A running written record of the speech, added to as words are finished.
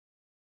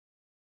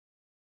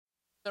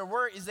their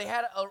work is they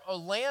had a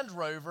Land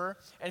Rover,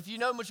 and if you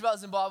know much about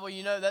Zimbabwe,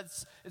 you know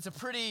it's a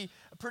pretty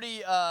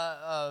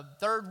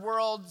third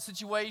world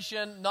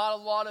situation. Not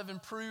a lot of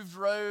improved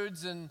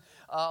roads and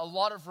a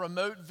lot of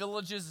remote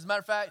villages. As a matter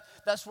of fact,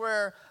 that's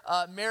where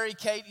Mary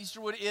Kate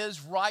Easterwood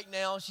is right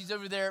now. She's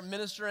over there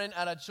ministering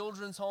at a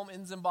children's home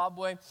in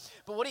Zimbabwe.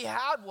 But what he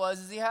had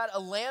he had a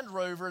Land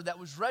Rover that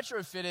was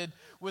retrofitted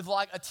with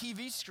like a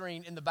TV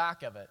screen in the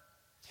back of it.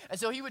 And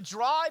so he would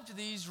drive to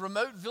these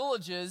remote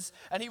villages,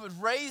 and he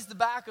would raise the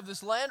back of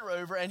this Land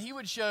Rover, and he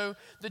would show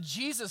the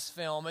Jesus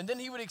film, and then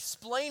he would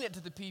explain it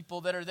to the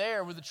people that are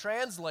there with a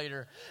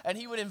translator, and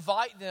he would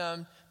invite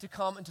them to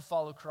come and to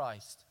follow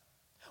Christ.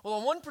 Well,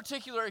 on one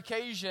particular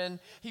occasion,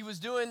 he was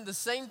doing the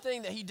same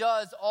thing that he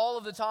does all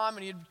of the time,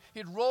 and he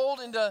had rolled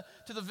into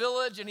the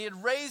village, and he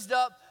had raised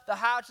up the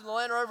hatch of the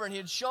Land Rover, and he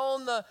had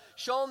shown the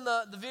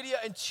video,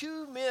 and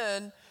two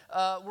men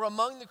were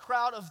among the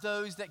crowd of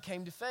those that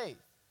came to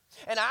faith.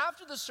 And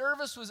after the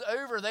service was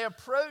over, they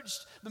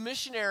approached the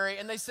missionary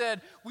and they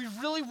said, "We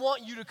really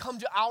want you to come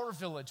to our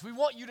village. We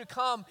want you to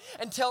come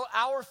and tell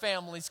our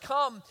families,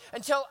 come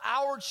and tell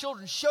our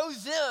children, show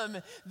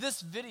them this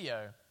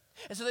video."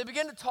 And so they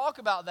began to talk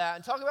about that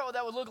and talk about what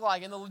that would look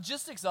like and the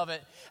logistics of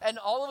it. And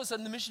all of a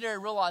sudden, the missionary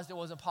realized it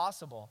wasn't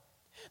possible.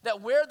 That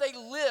where they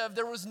lived,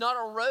 there was not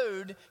a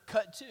road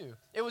cut to.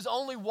 It was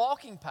only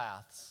walking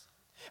paths.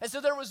 And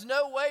so there was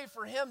no way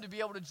for him to be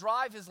able to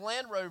drive his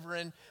Land Rover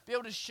and be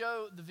able to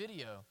show the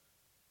video.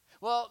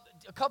 Well,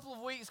 a couple of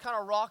weeks kind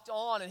of rocked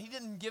on, and he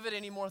didn't give it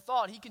any more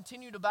thought. He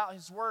continued about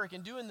his work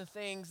and doing the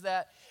things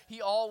that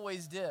he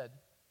always did.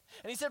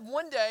 And he said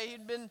one day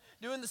he'd been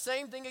doing the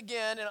same thing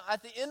again, and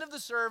at the end of the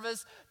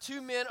service,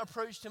 two men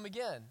approached him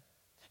again.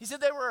 He said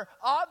they were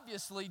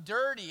obviously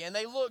dirty, and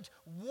they looked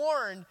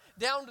worn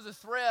down to the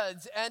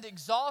threads and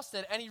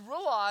exhausted. And he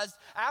realized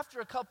after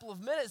a couple of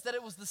minutes that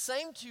it was the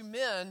same two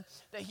men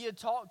that he had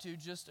talked to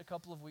just a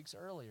couple of weeks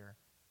earlier.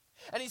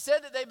 And he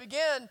said that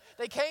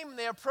they came and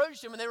they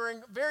approached him, and they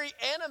were very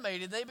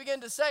animated. They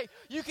began to say,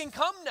 "You can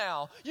come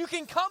now, you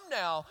can come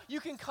now, you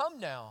can come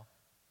now."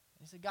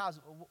 He said, "Guys,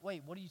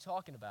 wait, what are you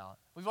talking about?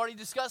 We've already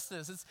discussed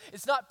this.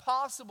 It's not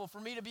possible for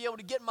me to be able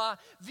to get my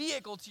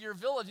vehicle to your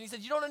village." And he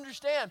said, "You don't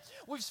understand.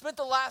 We've spent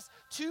the last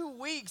 2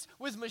 weeks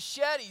with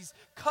machetes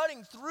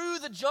cutting through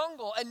the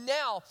jungle, and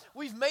now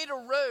we've made a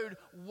road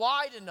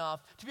wide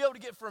enough to be able to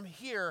get from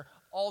here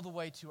all the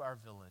way to our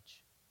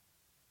village."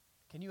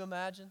 Can you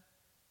imagine?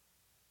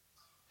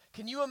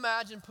 Can you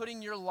imagine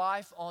putting your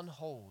life on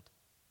hold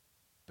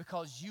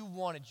because you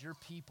wanted your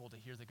people to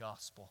hear the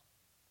gospel?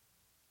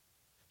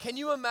 Can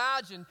you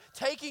imagine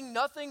taking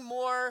nothing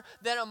more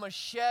than a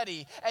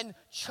machete and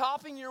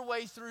chopping your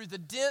way through the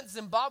dense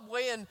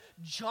Zimbabwean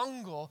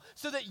jungle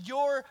so that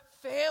your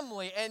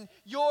family and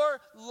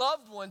your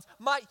loved ones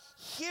might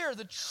hear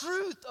the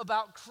truth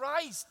about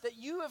Christ that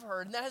you have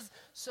heard and that has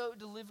so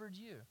delivered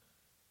you?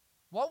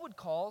 What would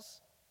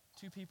cause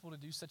two people to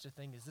do such a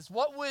thing as this?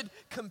 What would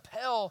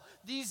compel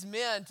these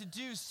men to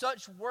do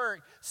such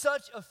work,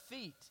 such a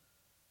feat?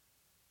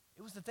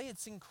 It was that they had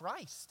seen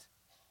Christ.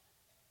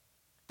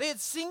 They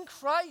had seen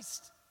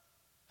Christ.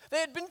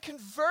 They had been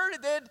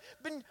converted. They had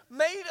been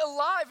made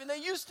alive, and they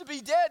used to be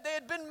dead. They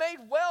had been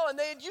made well, and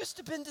they had used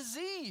to been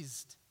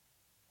diseased.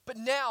 But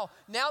now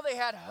they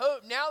had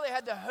hope. Now they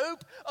had the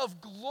hope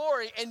of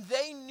glory, and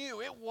they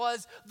knew it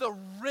was the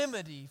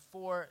remedy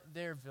for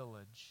their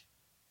village.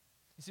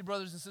 You see,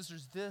 brothers and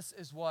sisters, this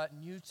is what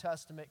New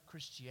Testament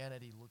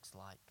Christianity looks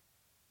like.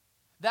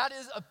 That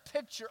is a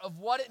picture of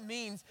what it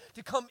means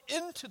to come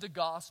into the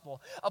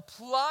gospel,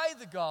 apply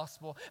the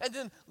gospel, and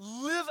then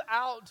live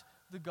out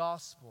the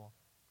gospel.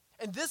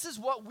 And this is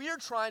what we're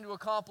trying to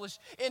accomplish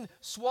in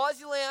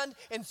Swaziland,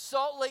 in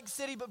Salt Lake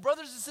City, but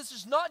brothers and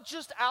sisters, not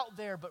just out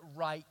there, but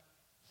right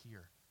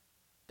here.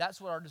 That's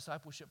what our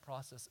discipleship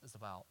process is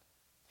about.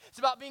 It's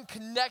about being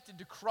connected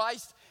to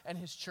Christ and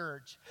his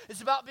church.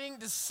 It's about being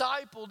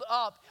discipled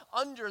up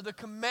under the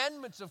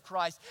commandments of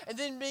Christ and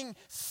then being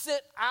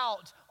sent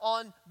out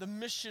on the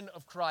mission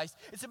of Christ.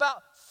 It's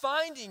about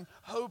finding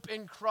hope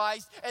in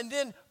Christ and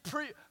then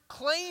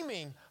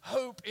claiming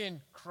hope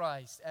in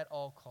Christ at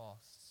all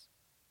costs.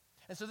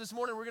 And so this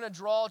morning we're going to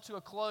draw to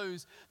a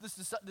close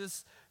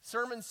this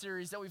sermon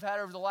series that we've had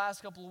over the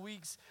last couple of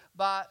weeks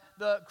by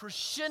the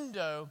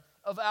crescendo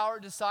of our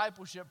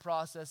discipleship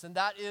process, and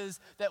that is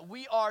that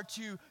we are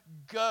to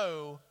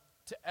go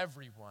to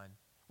everyone.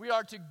 We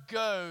are to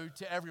go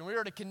to everyone. We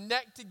are to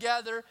connect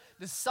together,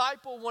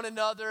 disciple one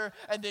another,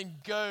 and then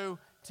go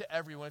to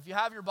everyone. If you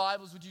have your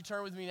Bibles, would you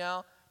turn with me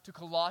now to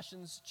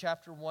Colossians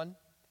chapter 1?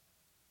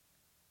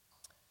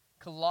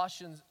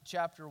 Colossians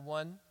chapter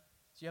 1.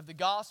 So you have the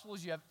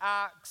Gospels, you have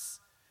Acts,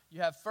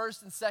 you have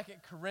 1st and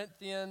 2nd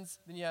Corinthians,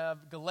 then you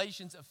have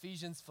Galatians,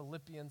 Ephesians,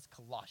 Philippians,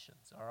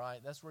 Colossians, all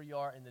right? That's where you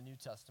are in the New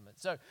Testament.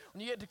 So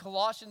when you get to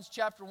Colossians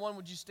chapter 1,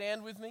 would you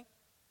stand with me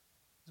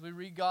as we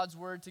read God's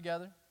word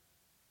together?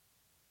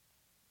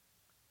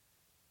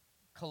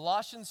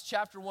 Colossians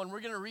chapter 1,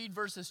 we're going to read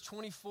verses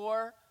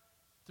 24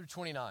 through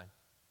 29.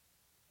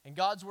 And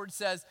God's word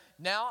says,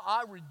 "Now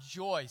I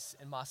rejoice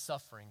in my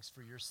sufferings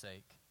for your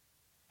sake,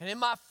 And in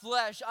my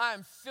flesh, I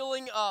am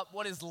filling up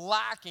what is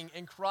lacking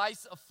in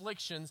Christ's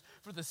afflictions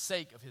for the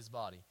sake of his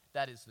body.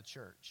 That is the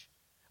church,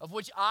 of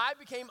which I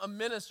became a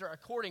minister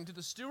according to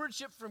the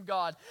stewardship from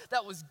God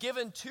that was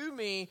given to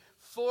me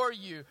for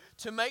you,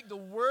 to make the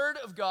word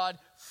of God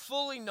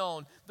fully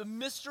known, the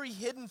mystery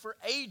hidden for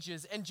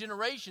ages and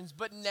generations,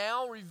 but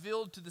now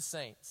revealed to the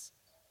saints.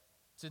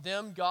 To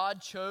them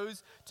God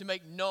chose to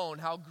make known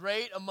how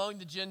great among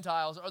the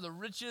Gentiles are the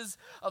riches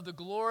of the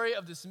glory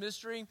of this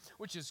mystery,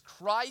 which is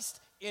Christ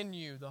in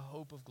you, the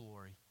hope of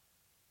glory.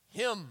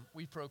 Him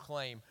we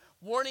proclaim,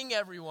 warning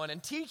everyone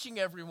and teaching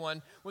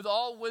everyone with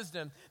all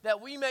wisdom, that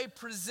we may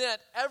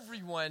present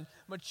everyone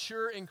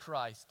mature in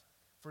Christ.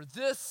 For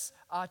this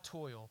I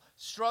toil,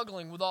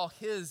 struggling with all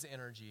his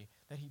energy,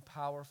 that he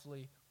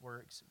powerfully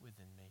works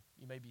within me.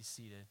 You may be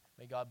seated.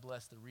 May God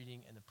bless the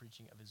reading and the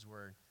preaching of his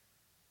word.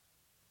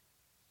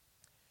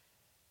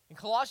 In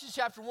Colossians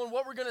chapter 1,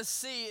 what we're going to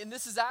see, and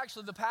this is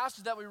actually, the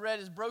passage that we read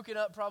is broken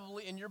up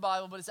probably in your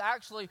Bible, but it's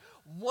actually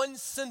one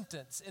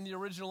sentence in the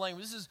original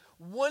language. This is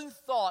one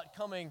thought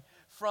coming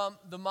from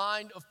the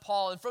mind of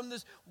Paul. And from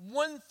this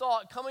one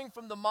thought coming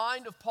from the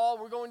mind of Paul,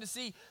 we're going to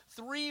see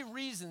three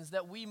reasons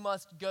that we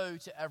must go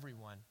to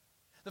everyone.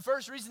 The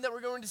first reason that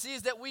we're going to see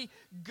is that we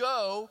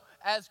go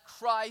as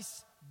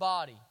Christ's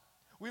body.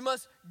 We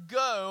must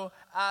go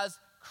as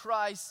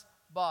Christ's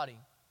body.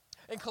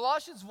 In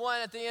Colossians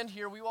 1 at the end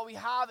here, what we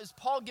have is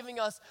Paul giving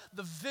us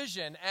the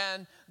vision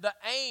and the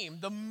aim,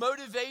 the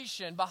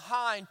motivation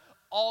behind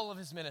all of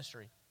his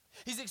ministry.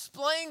 He's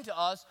explaining to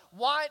us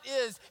why it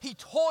is he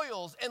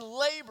toils and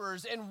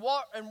labors and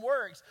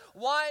works,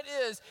 why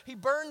it is he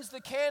burns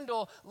the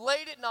candle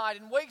late at night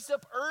and wakes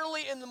up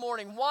early in the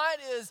morning, why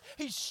it is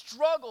he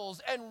struggles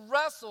and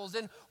wrestles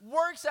and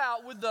works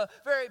out with the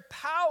very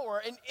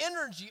power and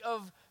energy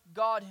of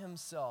God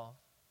himself.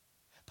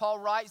 Paul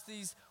writes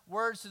these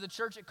words to the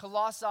church at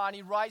Colossae, and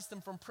he writes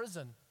them from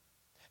prison.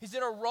 He's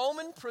in a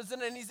Roman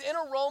prison, and he's in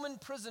a Roman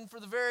prison for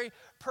the very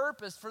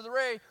purpose, for the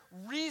very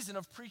reason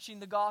of preaching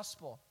the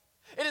gospel.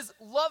 It is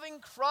loving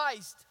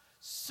Christ,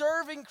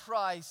 serving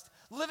Christ,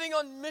 living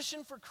on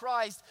mission for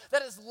Christ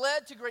that has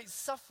led to great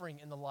suffering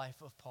in the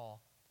life of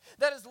Paul.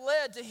 That has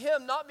led to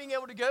him not being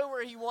able to go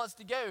where he wants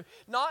to go,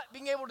 not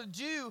being able to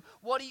do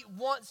what he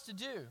wants to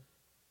do.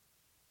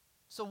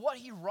 So what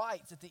he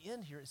writes at the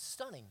end here is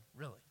stunning,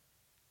 really.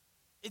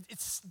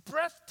 It's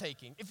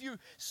breathtaking. If you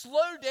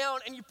slow down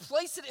and you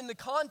place it in the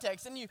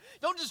context and you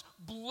don't just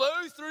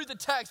blow through the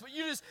text, but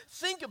you just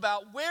think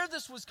about where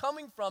this was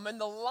coming from and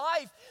the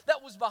life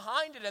that was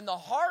behind it and the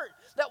heart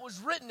that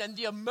was written and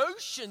the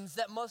emotions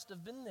that must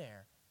have been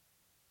there.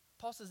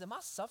 Paul says, am I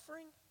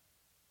suffering?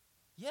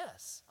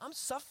 Yes, I'm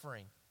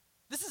suffering.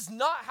 This is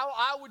not how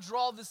I would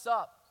draw this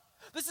up.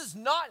 This is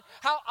not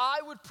how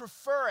I would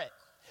prefer it.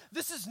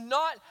 This is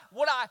not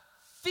what I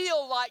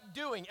feel like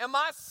doing. Am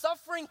I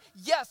suffering?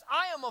 Yes,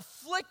 I am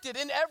afflicted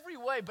in every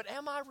way, but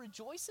am I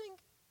rejoicing?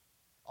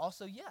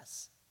 Also,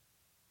 yes.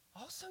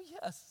 Also,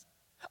 yes.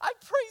 I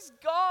praise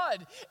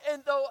God,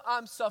 and though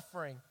I'm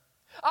suffering,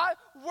 I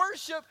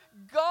worship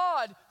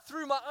God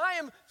I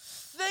am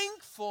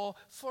thankful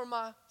for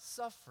my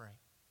suffering.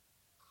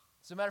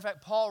 As a matter of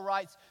fact, Paul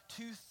writes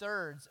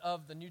 2/3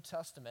 of the New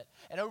Testament.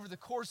 And over the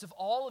course of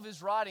all of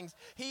his writings,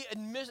 he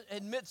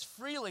admits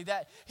freely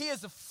that he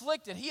is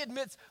afflicted. He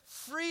admits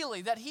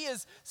freely that he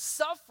is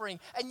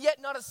suffering. And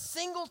yet not a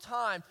single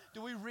time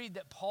do we read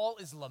that Paul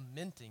is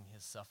lamenting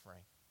his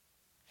suffering.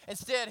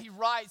 Instead, he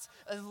writes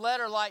a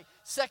letter like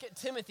 2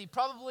 Timothy,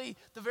 probably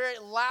the very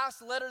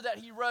last letter that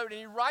he wrote, and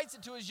he writes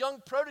it to his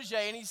young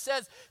protege, and he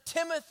says,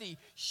 Timothy,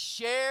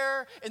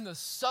 share in the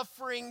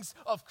sufferings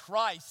of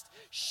Christ.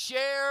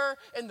 Share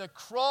in the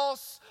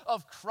cross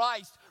of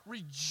Christ.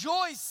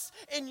 Rejoice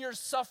in your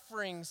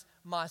sufferings,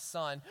 my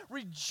son.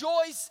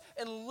 Rejoice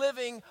in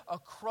living a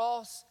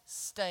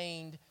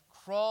cross-stained,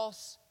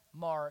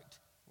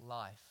 cross-marked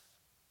life.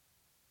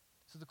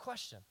 So the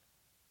question,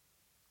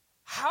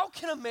 how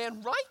can a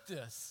man write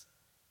this?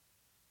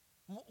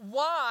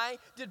 Why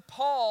did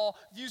Paul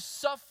view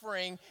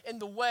suffering in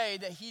the way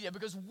that he did?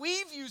 Because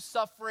we view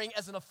suffering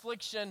as an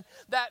affliction.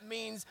 That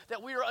means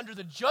that we are under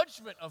the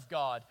judgment of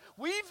God.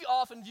 We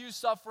often view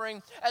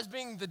suffering as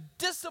being the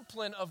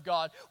discipline of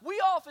God. We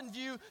often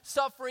view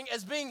suffering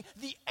as being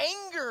the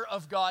anger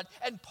of God.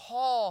 And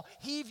Paul,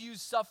 he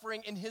views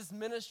suffering in his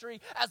ministry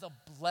as a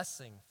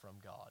blessing from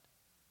God.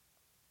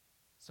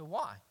 So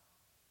why?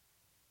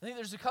 I think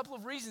there's a couple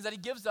of reasons that he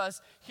gives us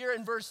here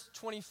in verse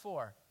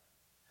 24.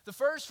 The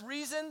first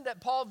reason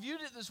that Paul viewed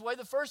it this way,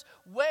 the first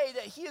way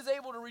that he is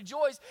able to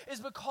rejoice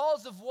is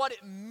because of what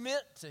it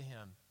meant to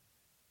him.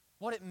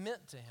 What it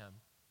meant to him.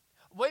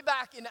 Way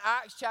back in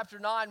Acts chapter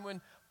 9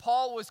 when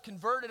Paul was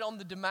converted on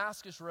the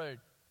Damascus road,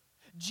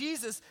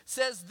 Jesus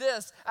says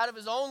this out of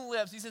his own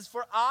lips. He says,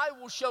 for I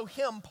will show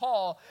him,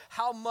 Paul,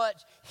 how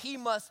much he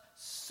must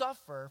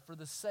suffer for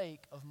the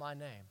sake of my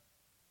name.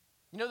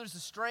 You know, there's a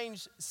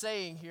strange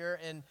saying here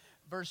in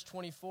verse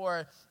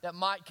 24 that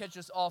might catch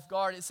us off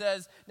guard. It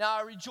says, "Now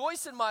I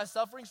rejoice in my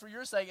sufferings for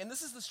your sake," and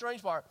this is the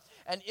strange part,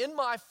 "and in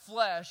my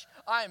flesh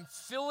I am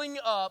filling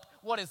up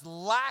what is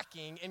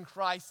lacking in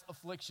Christ's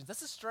afflictions."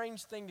 That's a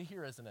strange thing to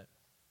hear, isn't it?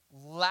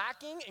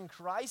 Lacking in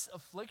Christ's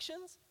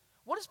afflictions?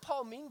 What does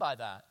Paul mean by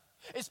that?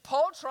 Is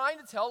Paul trying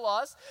to tell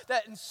us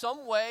that in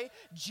some way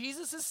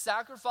Jesus'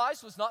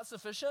 sacrifice was not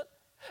sufficient?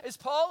 Is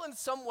Paul in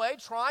some way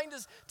trying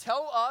to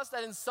tell us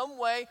that in some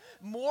way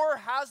more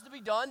has to be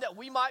done that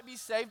we might be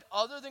saved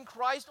other than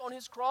Christ on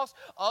his cross,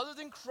 other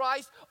than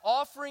Christ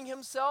offering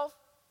himself?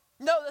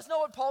 No, that's not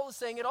what Paul is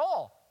saying at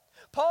all.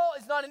 Paul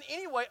is not in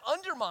any way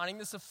undermining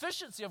the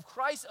sufficiency of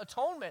Christ's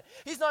atonement.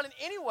 He's not in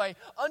any way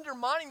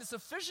undermining the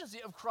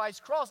sufficiency of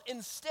Christ's cross.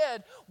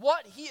 Instead,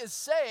 what he is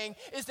saying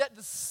is that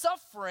the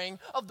suffering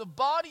of the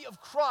body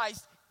of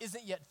Christ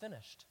isn't yet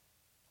finished.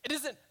 It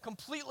isn't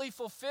completely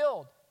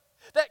fulfilled.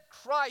 That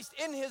Christ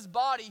in his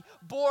body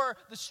bore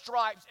the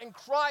stripes, and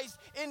Christ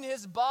in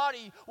his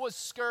body was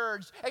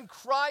scourged, and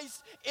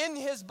Christ in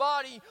his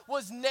body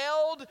was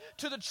nailed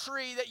to the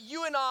tree, that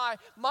you and I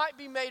might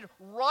be made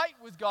right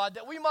with God,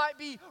 that we might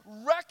be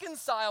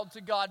reconciled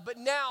to God. But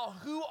now,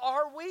 who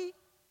are we?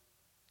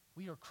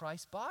 We are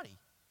Christ's body.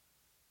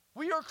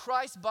 We are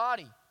Christ's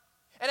body.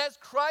 And as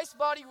Christ's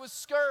body was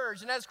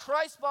scourged, and as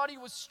Christ's body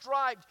was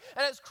striped,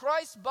 and as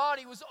Christ's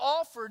body was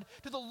offered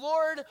to the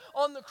Lord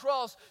on the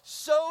cross,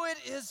 so it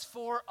is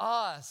for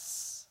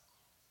us.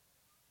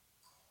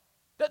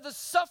 That the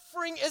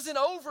suffering isn't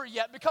over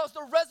yet because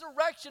the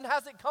resurrection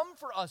hasn't come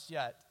for us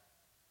yet.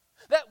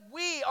 That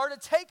we are to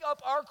take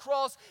up our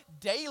cross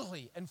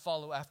daily and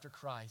follow after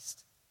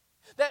Christ.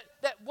 That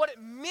what it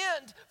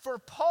meant for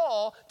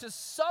Paul to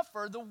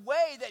suffer, the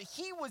way that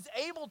he was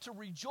able to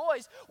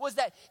rejoice, was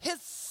that his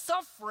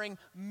suffering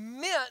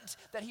meant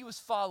that he was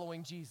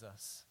following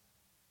Jesus.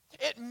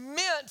 It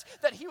meant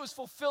that he was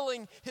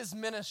fulfilling his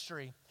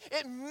ministry.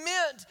 It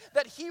meant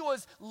that he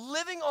was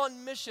living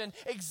on mission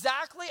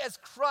exactly as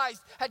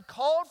Christ had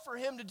called for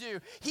him to do.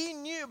 He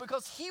knew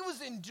because he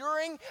was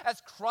enduring as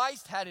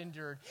Christ had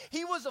endured.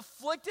 He was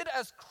afflicted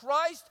as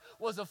Christ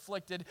was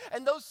afflicted.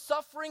 And those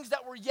sufferings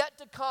that were yet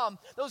to come,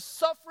 those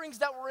sufferings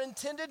that were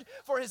intended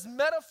for his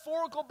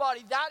metaphorical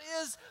body, that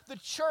is the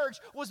church,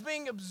 was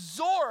being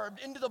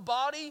absorbed into the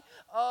body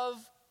of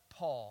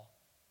Paul.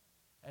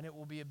 And it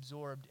will be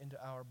absorbed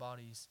into our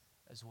bodies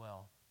as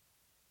well.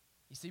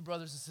 You see,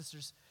 brothers and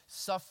sisters,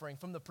 suffering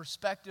from the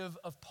perspective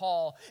of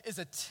Paul is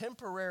a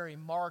temporary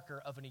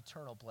marker of an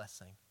eternal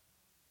blessing.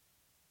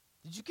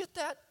 Did you get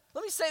that?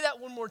 Let me say that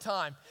one more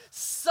time.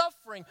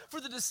 Suffering for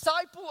the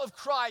disciple of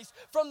Christ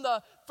from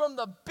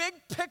the big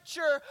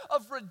picture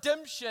of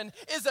redemption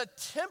is a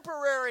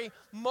temporary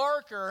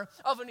marker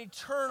of an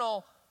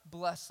eternal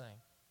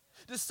blessing.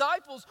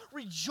 Disciples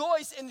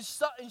rejoice in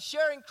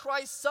sharing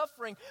Christ's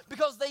suffering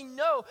because they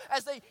know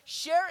as they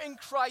share in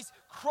Christ's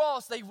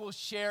cross, they will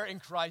share in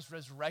Christ's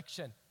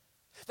resurrection.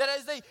 That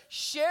as they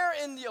share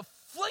in the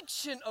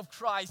affliction of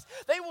Christ,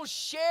 they will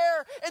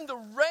share in the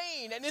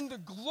reign and in the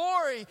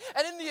glory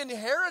and in the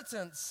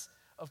inheritance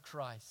of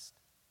Christ.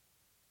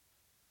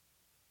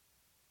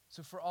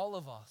 So for all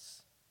of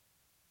us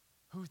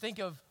who think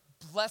of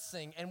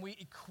blessing and we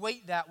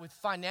equate that with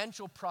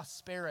financial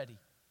prosperity,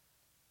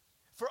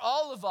 for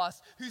all of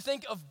us who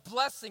think of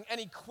blessing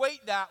and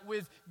equate that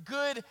with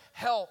good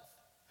health,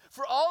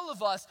 for all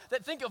of us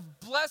that think of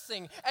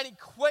blessing and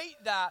equate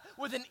that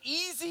with an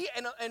easy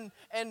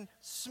and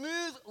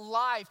smooth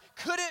life,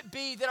 could it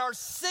be that our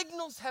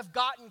signals have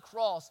gotten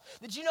crossed?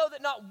 Did you know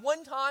that not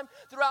one time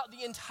throughout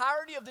the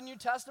entirety of the New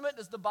Testament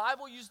does the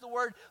Bible use the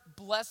word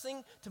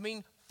blessing to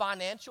mean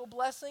financial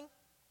blessing?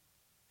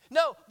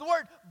 No, the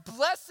word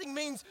blessing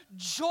means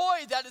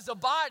joy that is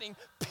abiding,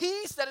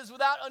 peace that is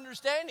without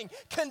understanding,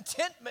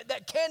 contentment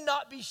that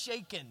cannot be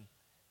shaken.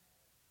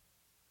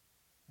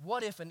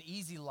 What if an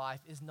easy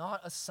life is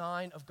not a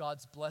sign of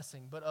God's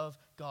blessing, but of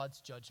God's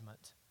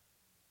judgment?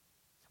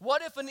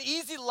 What if an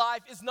easy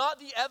life is not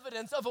the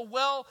evidence of a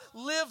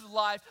well-lived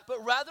life,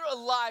 but rather a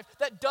life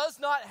that does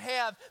not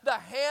have the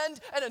hand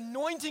and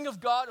anointing of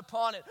God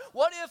upon it?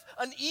 What if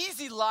an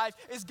easy life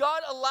is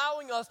God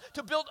allowing us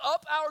to build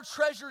up our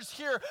treasures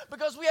here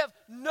because we have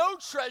no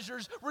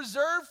treasures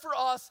reserved for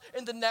us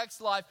in the next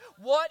life?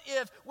 What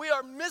if we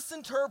are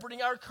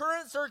misinterpreting our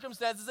current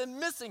circumstances and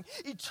missing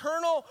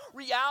eternal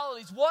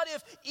realities? What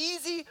if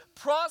easy,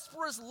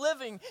 prosperous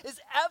living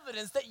is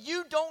evidence that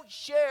you don't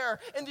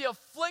share in the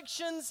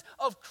afflictions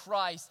of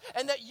Christ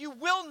and that you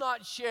will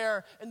not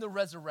share in the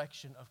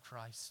resurrection of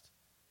Christ?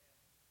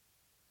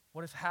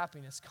 What if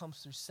happiness comes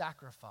through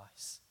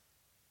sacrifice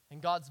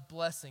and God's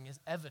blessing is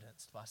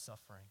evidenced by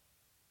suffering?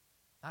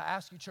 I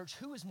ask you, church,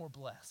 who is more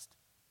blessed?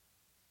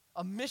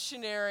 A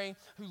missionary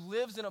who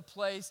lives in a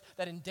place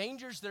that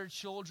endangers their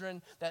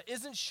children, that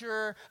isn't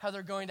sure how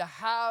they're going to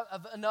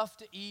have enough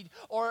to eat,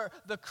 or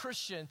the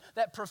Christian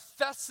that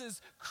professes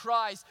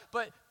Christ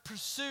but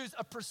pursues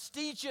a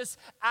prestigious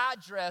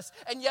address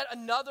and yet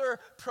another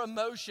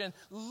promotion,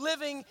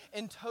 living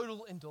in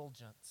total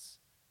indulgence?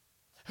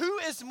 Who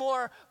is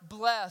more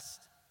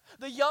blessed?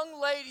 The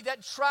young lady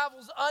that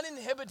travels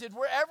uninhibited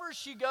wherever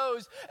she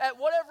goes, at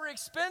whatever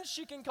expense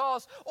she can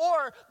cause,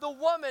 or the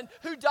woman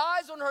who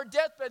dies on her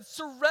deathbed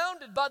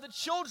surrounded by the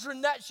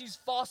children that she's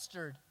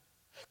fostered.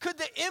 Could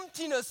the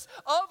emptiness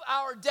of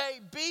our day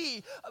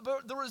be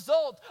the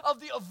result of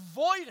the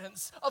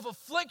avoidance of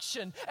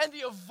affliction and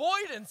the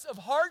avoidance of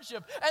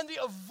hardship and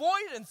the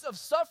avoidance of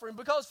suffering?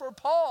 Because for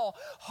Paul,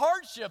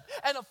 hardship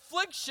and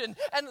affliction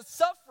and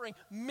suffering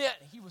meant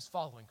he was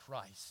following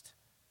Christ.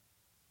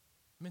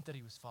 Meant that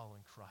he was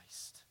following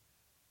Christ.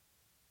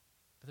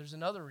 But there's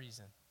another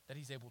reason that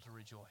he's able to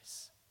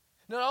rejoice.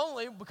 Not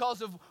only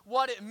because of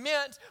what it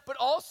meant, but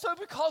also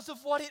because of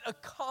what it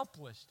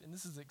accomplished. And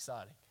this is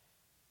exciting.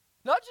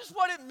 Not just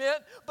what it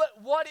meant,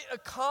 but what it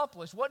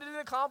accomplished. What did it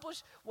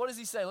accomplish? What does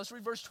he say? Let's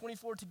read verse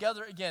 24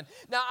 together again.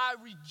 Now I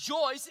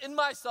rejoice in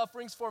my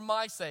sufferings for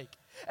my sake.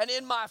 And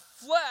in my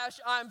flesh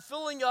I am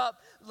filling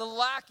up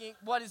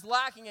what is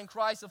lacking in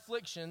Christ's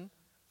affliction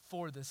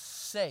for the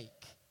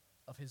sake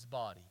of his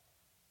body.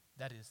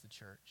 That is the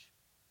church.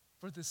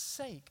 For the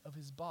sake of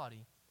his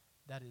body.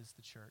 That is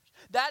the church.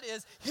 That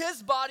is,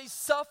 his body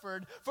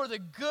suffered for the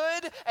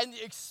good and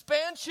the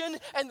expansion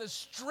and the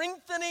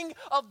strengthening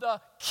of the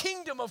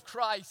kingdom of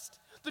Christ,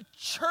 the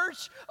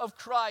church of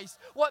Christ.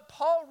 What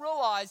Paul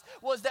realized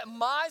was that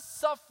my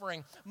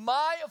suffering,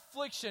 my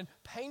affliction,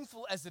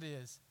 painful as it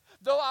is,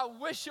 though I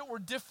wish it were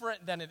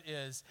different than it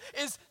is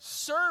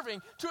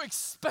serving to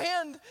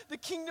expand the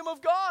kingdom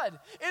of God.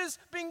 It is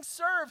being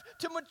served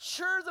to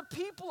mature the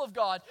people of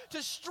God,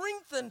 to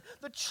strengthen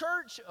the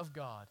church of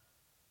God.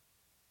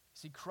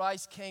 See,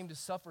 Christ came to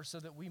suffer so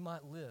that we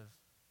might live.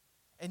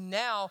 And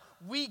now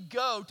we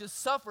go to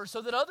suffer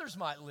so that others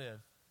might live.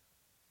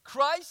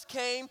 Christ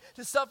came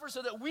to suffer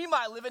so that we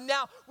might live, and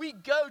now we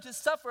go to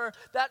suffer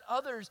that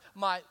others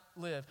might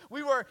live.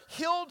 We were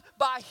healed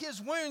by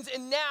his wounds,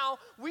 and now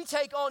we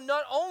take on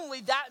not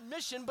only that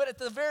mission, but at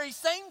the very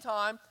same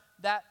time,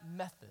 that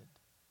method.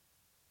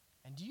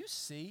 And do you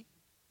see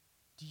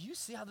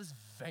how this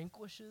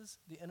vanquishes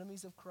the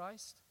enemies of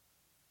Christ?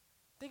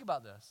 Think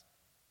about this.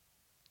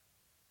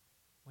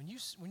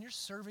 When you're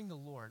serving the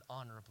Lord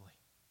honorably,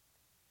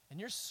 and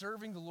you're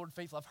serving the Lord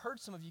faithfully, I've heard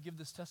some of you give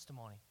this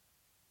testimony.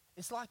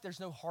 It's like there's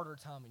no harder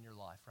time in your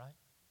life, right?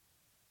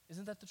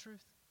 Isn't that the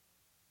truth?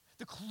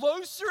 The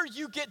closer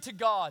you get to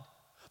God,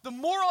 the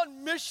more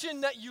on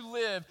mission that you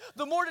live,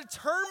 the more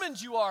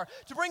determined you are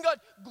to bring God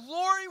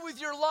glory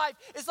with your life.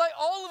 It's like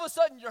all of a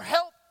sudden your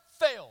health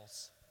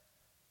fails.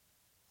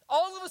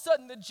 All of a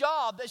sudden the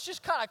job that's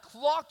just kind of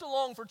clocked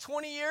along for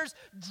 20 years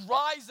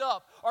dries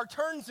up or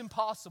turns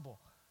impossible.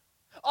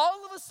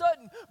 All of a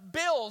sudden,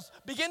 bills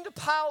begin to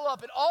pile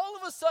up, and all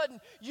of a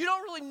sudden, you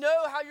don't really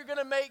know how you're going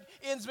to make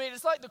ends meet.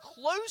 It's like the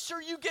closer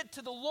you get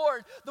to the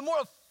Lord, the more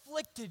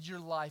afflicted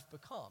your life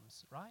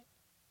becomes, right?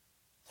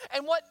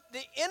 And what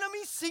the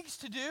enemy seeks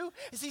to do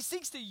is he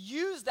seeks to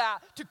use that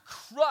to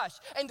crush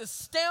and to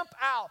stamp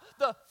out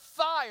the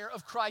fire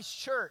of Christ's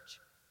church.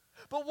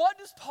 But what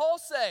does Paul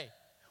say?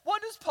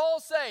 What does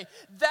Paul say?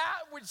 That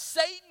which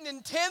Satan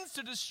intends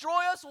to destroy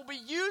us will be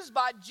used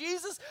by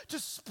Jesus to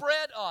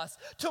spread us,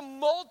 to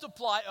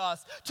multiply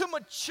us, to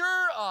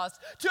mature us,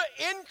 to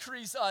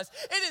increase us.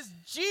 It is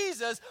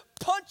Jesus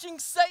punching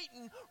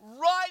Satan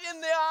right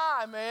in the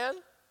eye, man.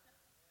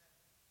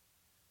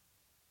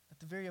 That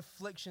the very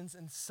afflictions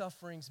and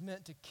sufferings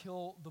meant to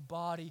kill the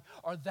body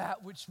are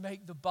that which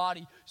make the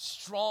body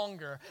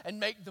stronger and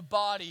make the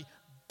body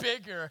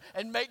bigger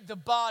and make the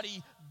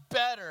body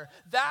better.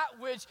 That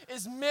which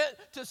is meant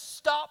to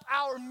stop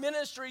our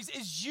ministries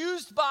is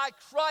used by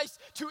Christ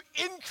to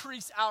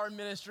increase our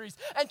ministries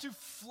and to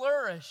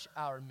flourish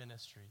our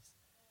ministries.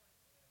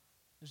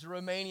 There's a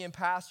Romanian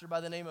pastor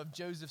by the name of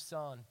Joseph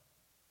Son.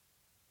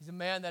 He's a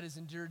man that has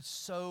endured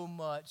so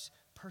much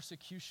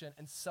persecution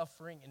and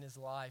suffering in his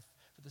life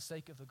for the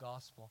sake of the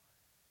gospel.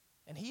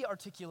 And he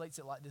articulates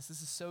it like this.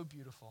 This is so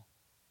beautiful.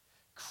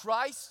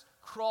 Christ's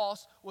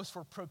cross was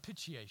for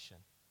propitiation.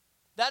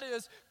 That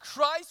is,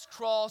 Christ's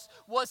cross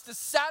was to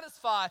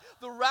satisfy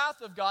the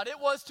wrath of God. It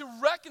was to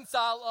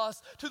reconcile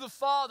us to the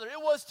Father.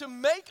 It was to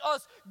make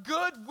us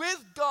good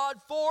with God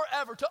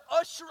forever, to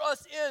usher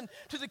us in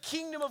to the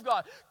kingdom of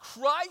God.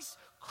 Christ's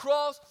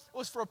cross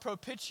was for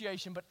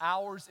propitiation, but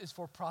ours is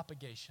for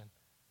propagation.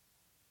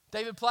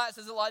 David Platt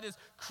says it like this: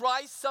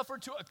 Christ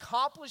suffered to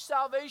accomplish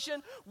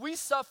salvation. We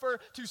suffer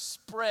to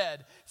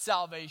spread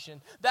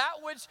salvation. That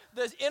which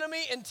the enemy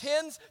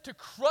intends to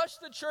crush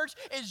the church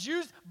is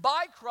used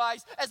by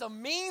Christ as a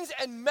means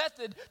and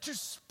method to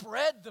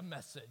spread the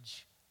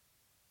message,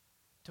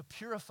 to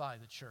purify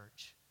the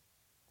church,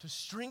 to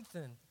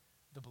strengthen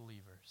the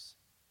believers.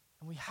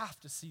 And we have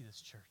to see this,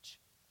 church.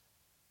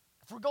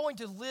 If we're going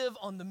to live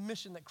on the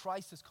mission that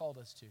Christ has called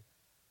us to,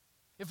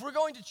 if we're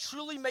going to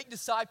truly make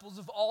disciples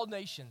of all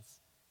nations,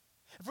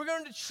 if we're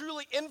going to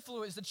truly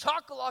influence the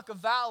Choccolocco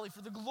Valley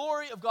for the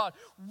glory of God,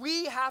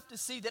 we have to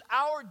see that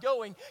our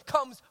going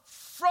comes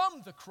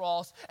from the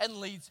cross and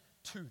leads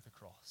to the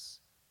cross.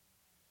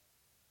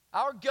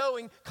 Our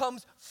going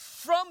comes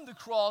from the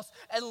cross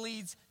and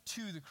leads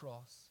to the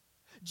cross.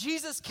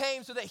 Jesus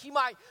came so that he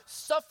might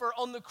suffer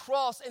on the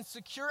cross and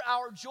secure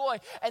our joy.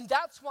 And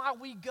that's why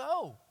we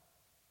go.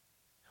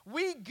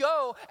 We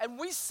go and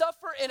we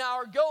suffer in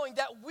our going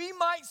that we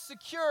might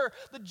secure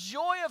the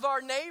joy of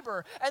our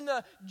neighbor and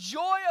the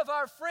joy of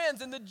our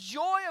friends and the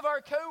joy of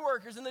our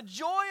coworkers and the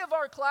joy of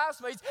our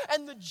classmates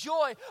and the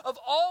joy of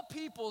all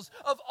peoples,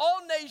 of all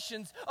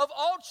nations, of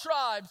all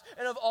tribes,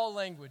 and of all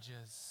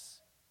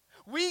languages.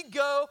 We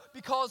go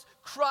because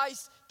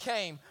Christ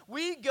came.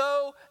 We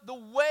go the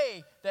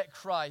way that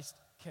Christ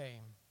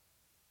came.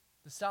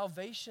 The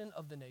salvation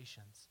of the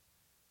nations,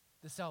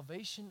 the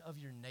salvation of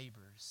your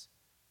neighbors,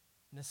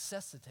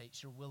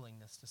 necessitates your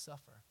willingness to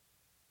suffer.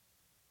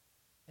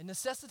 It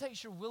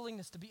necessitates your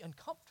willingness to be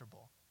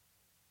uncomfortable.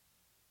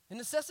 It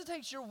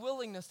necessitates your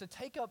willingness to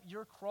take up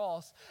your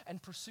cross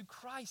and pursue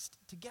Christ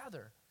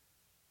together.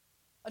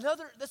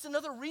 That's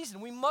another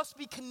reason we must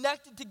be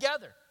connected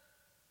together.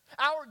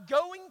 Our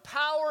going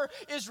power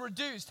is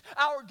reduced.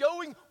 Our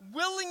going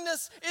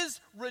willingness is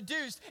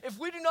reduced if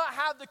we do not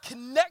have the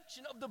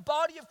connection of the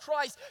body of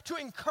Christ to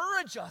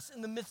encourage us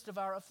in the midst of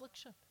our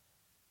affliction,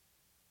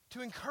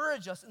 to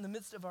encourage us in the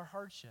midst of our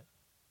hardship.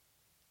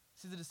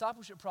 See, the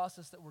discipleship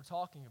process that we're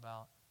talking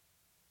about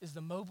is the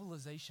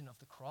mobilization of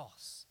the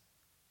cross.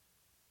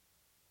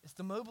 It's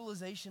the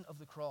mobilization of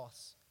the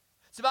cross.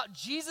 It's about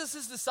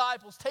Jesus'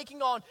 disciples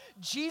taking on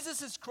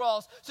Jesus'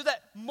 cross so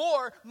that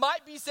more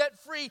might be set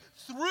free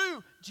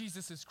through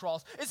Jesus'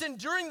 cross. It's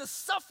enduring the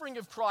suffering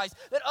of Christ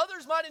that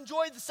others might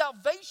enjoy the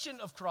salvation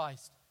of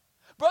Christ.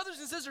 Brothers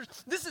and sisters,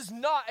 this is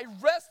not a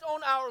rest on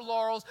our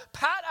laurels,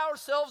 pat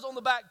ourselves on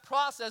the back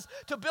process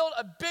to build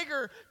a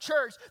bigger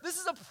church. This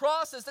is a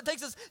process that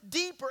takes us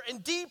deeper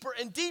and deeper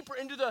and deeper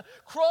into the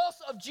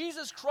cross of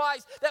Jesus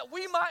Christ that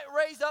we might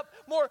raise up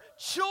more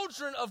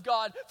children of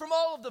God from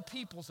all of the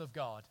peoples of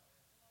God.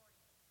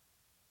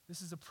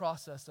 This is a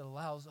process that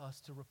allows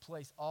us to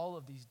replace all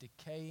of these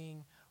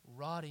decaying,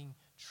 rotting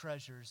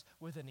treasures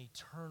with an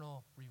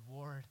eternal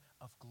reward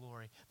of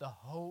glory. The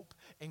hope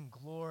and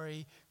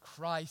glory,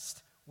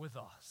 Christ with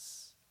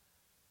us.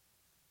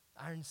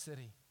 Iron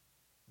City,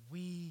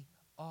 we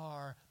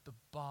are the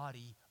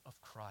body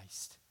of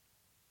Christ.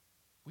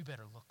 We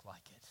better look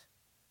like it.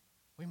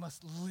 We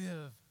must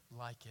live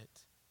like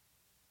it.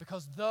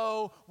 Because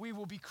though we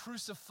will be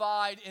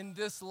crucified in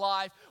this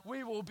life,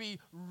 we will be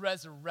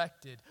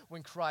resurrected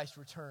when Christ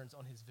returns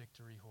on his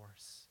victory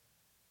horse.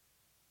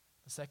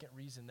 The second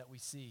reason that we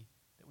see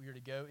that we are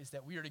to go is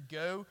that we are to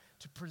go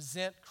to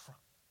present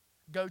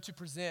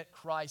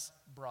Christ's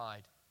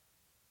bride.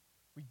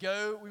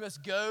 We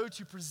must go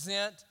to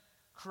present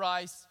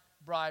Christ's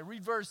bride.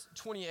 Read verse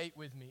 28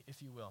 with me,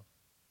 if you will.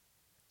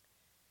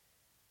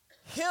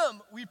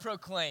 Him we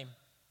proclaim,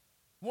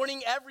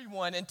 warning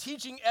everyone and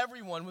teaching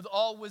everyone with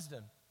all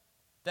wisdom,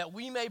 that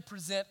we may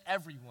present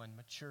everyone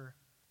mature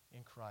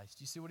in Christ.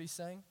 Do you see what he's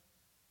saying?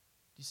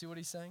 Do you see what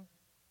he's saying?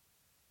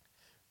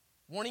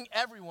 Warning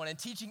everyone and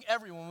teaching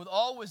everyone with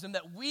all wisdom,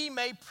 that we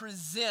may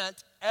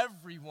present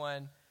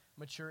everyone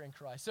mature in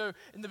Christ. So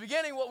in the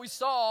beginning, what we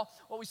saw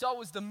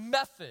was the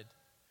method.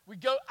 We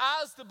go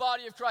as the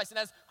body of Christ. And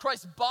as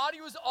Christ's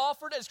body was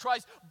offered, as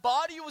Christ's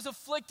body was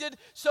afflicted,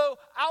 so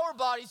our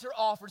bodies are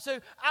offered. So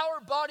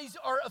our bodies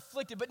are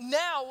afflicted. But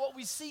now what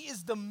we see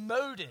is the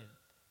motive.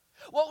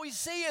 What we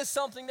see is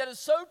something that is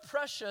so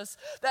precious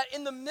that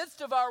in the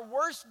midst of our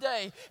worst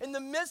day, in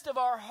the midst of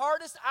our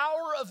hardest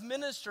hour of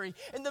ministry,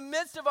 in the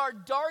midst of our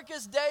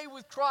darkest day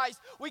with Christ,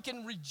 we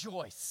can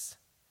rejoice.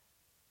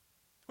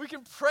 We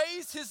can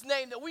praise his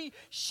name, that we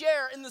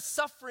share in the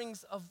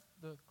sufferings of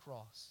the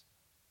cross.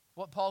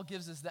 What Paul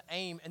gives us the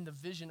aim and the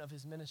vision of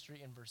his ministry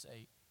in verse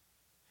 8.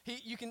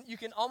 You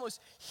can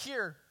almost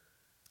hear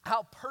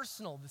how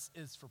personal this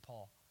is for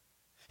Paul.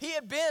 He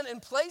had been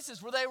in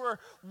places where they were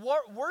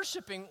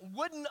worshiping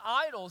wooden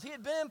idols. He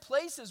had been in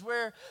places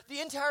where the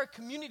entire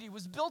community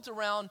was built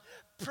around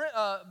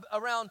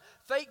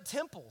fake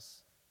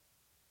temples,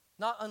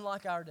 not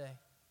unlike our day.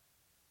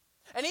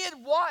 And he had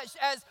watched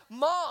as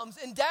moms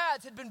and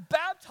dads had been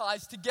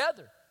baptized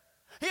together.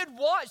 He had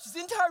watched as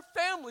entire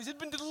families had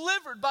been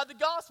delivered by the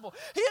gospel.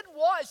 He had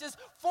watched as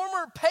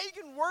former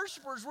pagan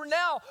worshipers were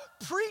now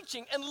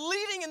preaching and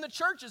leading in the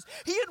churches.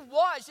 He had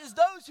watched as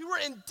those who were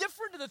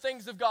indifferent to the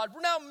things of God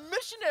were now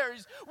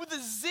missionaries with a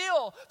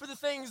zeal for the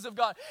things of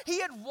God. He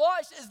had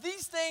watched as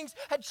these things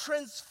had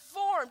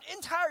transformed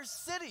entire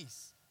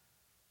cities,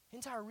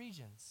 entire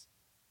regions.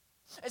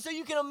 And so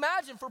you can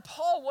imagine for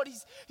Paul what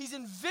he's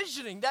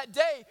envisioning that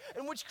day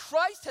in which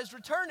Christ has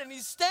returned and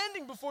he's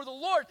standing before the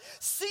Lord,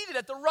 seated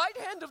at the right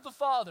hand of the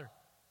Father.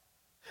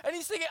 And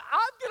he's thinking, I'm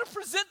going to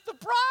present the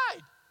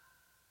bride.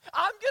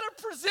 I'm going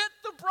to present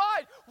the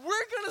bride. We're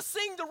going to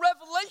sing the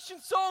Revelation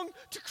song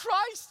to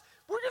Christ.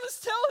 We're going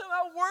to tell him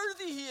how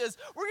worthy he is.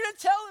 We're going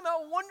to tell him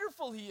how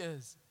wonderful he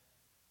is.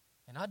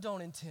 And I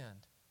don't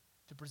intend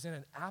to present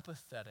an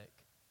apathetic,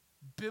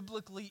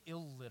 biblically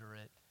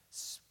illiterate,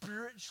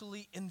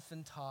 spiritually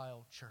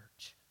infantile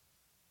church.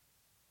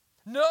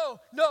 No,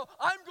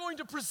 I'm going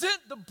to present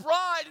the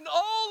bride in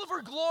all of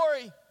her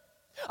glory.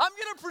 I'm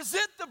going to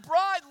present the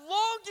bride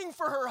longing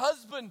for her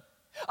husband.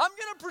 I'm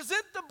going to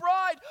present the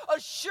bride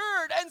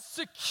assured and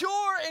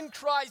secure in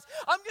Christ.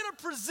 I'm going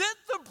to present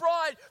the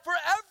bride for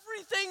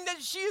everything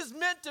that she is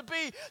meant to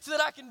be so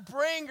that I can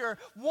bring her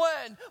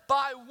one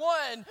by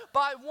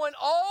one,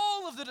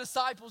 all of the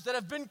disciples that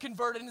have been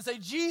converted and say,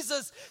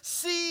 Jesus,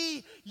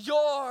 see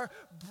your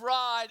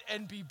bride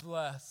and be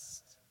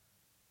blessed.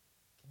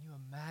 Can you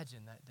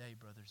imagine that day,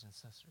 brothers and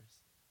sisters,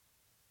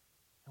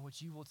 in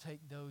which you will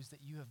take those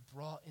that you have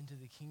brought into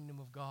the kingdom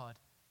of God,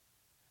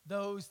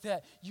 those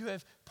that you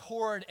have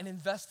poured and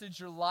invested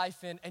your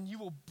life in, and you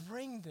will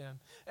bring them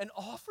and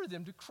offer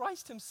them to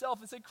Christ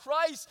himself and say,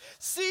 Christ,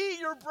 see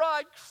your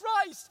bride.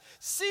 Christ,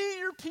 see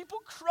your people.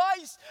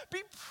 Christ, be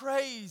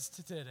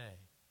praised today.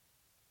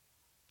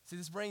 See,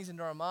 this brings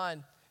into our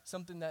mind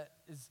something that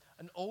is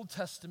an Old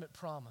Testament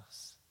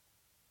promise.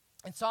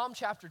 In Psalm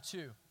chapter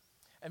 2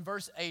 and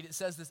verse 8, it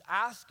says this,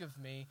 ask of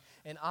me,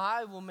 and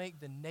I will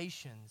make the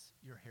nations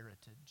your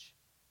heritage.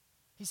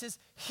 He says,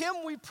 him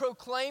we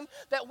proclaim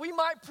that we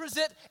might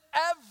present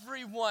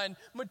everyone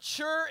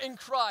mature in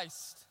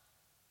Christ.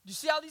 Do you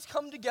see how these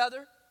come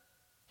together?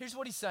 Here's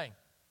what he's saying.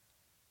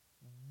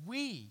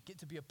 We get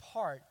to be a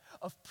part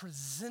of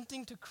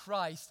presenting to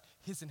Christ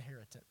his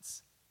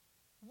inheritance.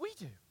 We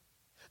do.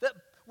 That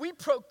we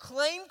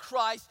proclaim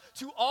Christ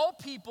to all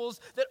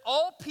peoples, that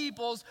all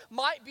peoples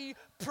might be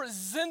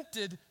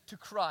presented to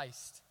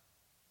Christ.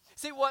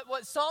 See,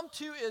 what Psalm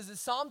 2 is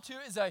Psalm 2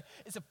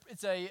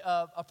 is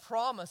a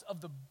promise of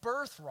the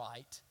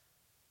birthright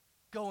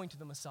going to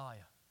the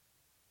Messiah.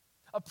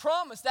 A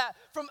promise that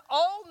from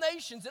all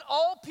nations and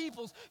all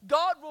peoples,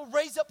 God will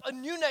raise up a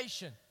new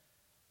nation.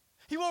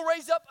 He will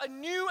raise up a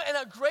new and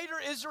a greater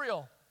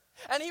Israel.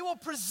 And he will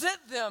present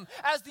them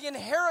as the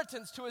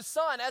inheritance to his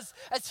son, as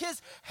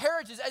his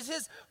heritage, as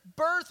his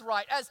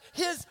birthright, as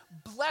his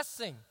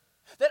blessing.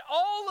 That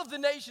all of the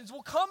nations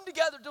will come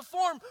together to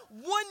form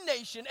one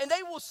nation, and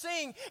they will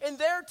sing in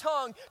their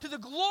tongue to the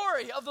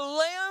glory of the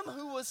Lamb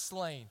who was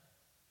slain.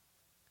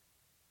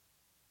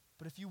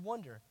 But if you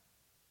wonder,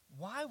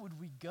 why would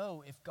we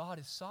go if God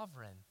is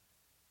sovereign?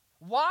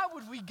 Why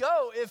would we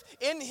go if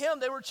in him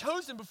they were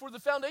chosen before the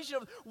foundation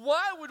of it?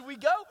 Why would we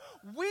go?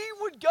 We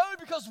would go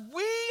because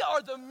we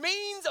are the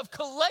means of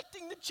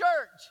collecting the church.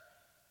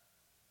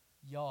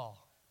 Y'all,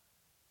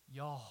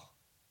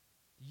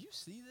 do you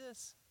see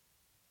this?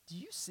 Do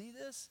you see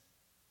this?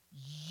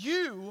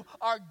 You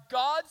are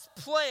God's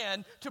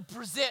plan to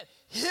present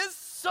his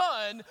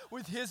son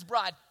with his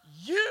bride.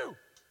 You,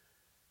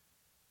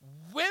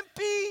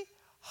 wimpy,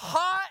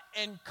 hot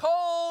and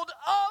cold,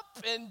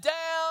 up and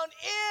down,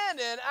 in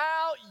and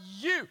out,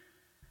 you.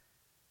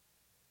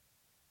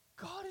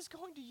 God is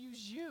going to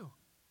use you.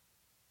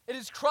 It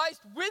is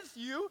Christ with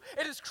you.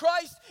 It is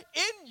Christ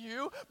in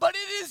you, but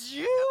it is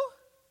you.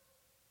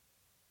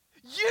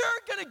 You're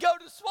going to go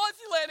to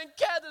Swaziland and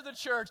gather the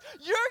church.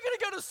 You're going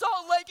to go to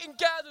Salt Lake and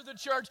gather the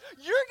church.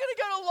 You're going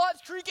to go to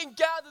Lodge Creek and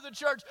gather the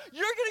church.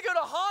 You're going to go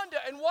to Honda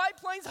and White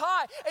Plains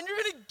High, and you're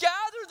going to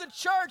gather the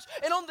church.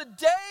 And on the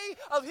day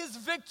of his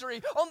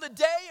victory, on the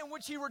day in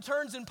which he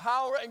returns in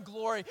power and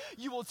glory,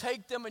 you will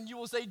take them and you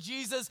will say,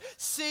 Jesus,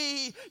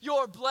 see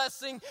your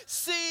blessing,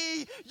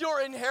 see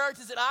your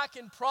inheritance. And I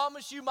can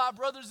promise you, my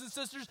brothers and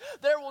sisters,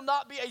 there will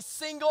not be a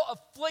single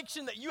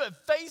affliction that you have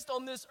faced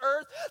on this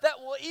earth that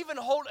will even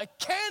hold a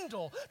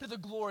candle to the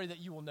glory that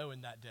you will know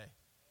in that day.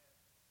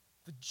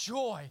 The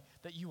joy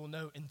that you will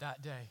know in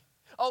that day.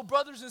 Oh,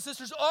 brothers and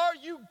sisters, are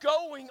you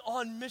going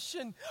on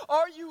mission?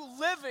 Are you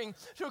living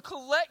to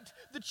collect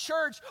the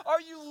church? Are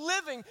you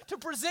living to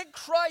present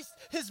Christ,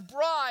 his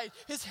bride,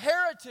 his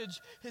heritage,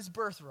 his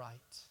birthright?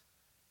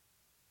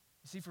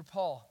 You see, for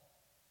Paul,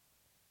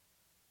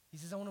 he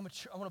says, I want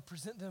to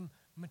present them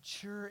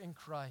mature in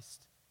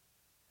Christ.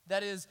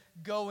 That is,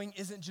 going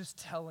isn't just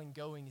telling,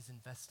 going is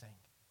investing.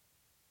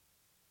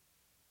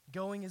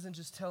 Going isn't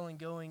just telling,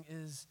 going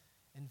is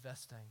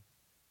investing.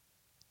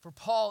 For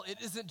Paul, it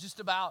isn't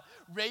just about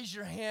raise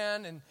your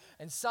hand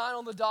and sign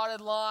on the dotted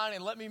line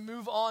and let me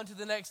move on to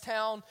the next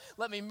town,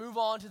 let me move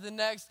on to the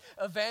next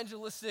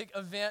evangelistic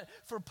event.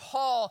 For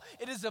Paul,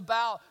 it is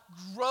about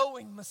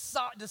growing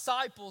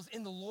disciples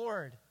in the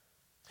Lord.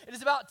 It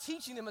is about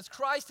teaching them, as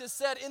Christ has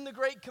said in the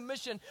Great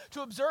Commission,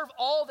 to observe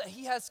all that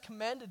he has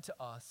commanded to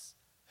us.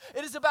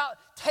 It is about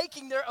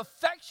taking their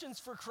affections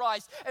for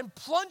Christ and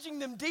plunging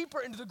them deeper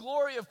into the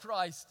glory of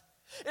Christ.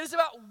 It is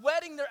about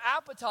whetting their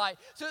appetite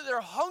so that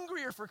they're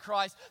hungrier for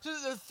Christ, so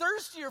that they're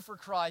thirstier for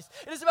Christ.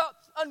 It is about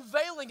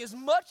unveiling as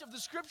much of the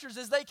scriptures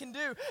as they can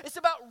do. It's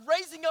about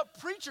raising up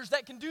preachers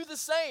that can do the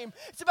same.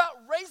 It's about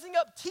raising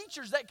up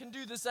teachers that can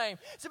do the same.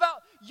 It's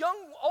about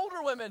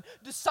older women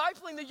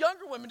discipling the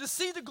younger women to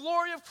see the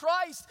glory of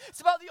Christ. It's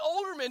about the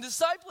older men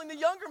discipling the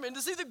younger men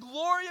to see the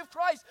glory of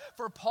Christ.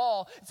 For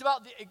Paul, it's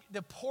about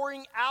the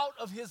pouring out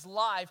of his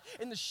life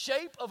in the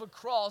shape of a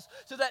cross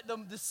so that the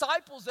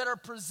disciples that are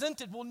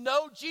presented will know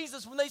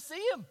Jesus when they see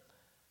him.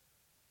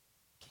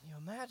 Can you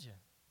imagine?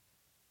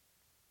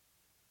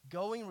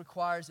 Going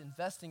requires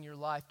investing your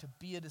life to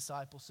be a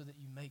disciple so that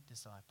you make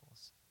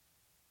disciples.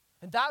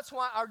 And that's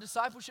why our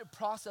discipleship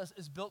process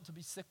is built to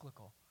be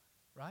cyclical,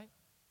 right?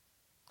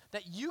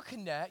 that you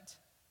connect,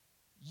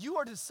 you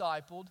are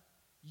discipled,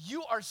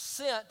 you are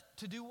sent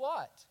to do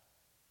what?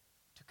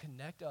 To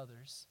connect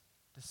others,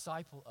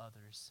 disciple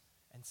others,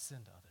 and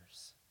send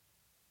others.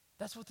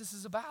 That's what this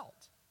is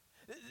about.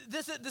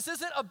 This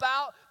isn't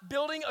about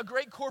building a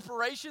great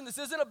corporation. This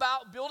isn't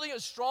about building a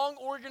strong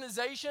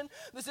organization.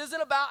 This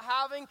isn't about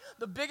having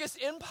the biggest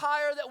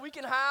empire that we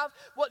can have.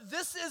 What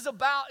this is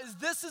about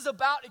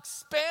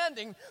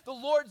expanding the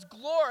Lord's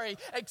glory,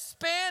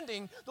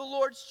 expanding the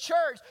Lord's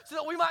church so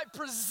that we might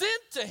present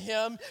to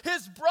him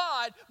his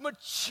bride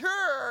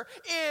mature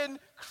in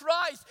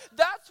Christ.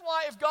 That's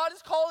why if God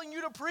is calling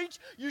you to preach,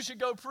 you should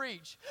go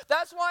preach.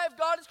 That's why if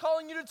God is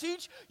calling you to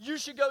teach, you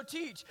should go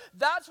teach.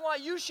 That's why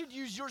you should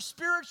use your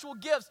spiritual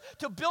gifts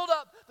to build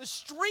up the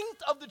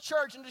strength of the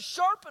church and to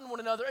sharpen one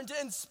another and to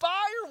inspire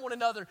one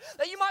another,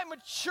 that you might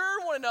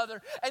mature one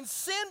another and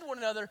send one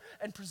another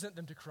and present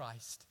them to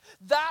Christ.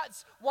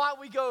 That's why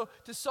we go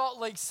to Salt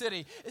Lake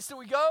City. Is so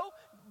we go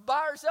by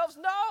ourselves?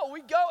 No,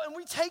 we go and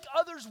we take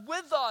others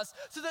with us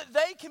so that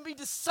they can be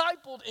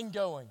discipled in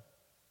going.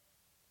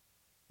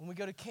 When we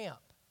go to camp,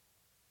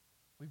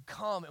 we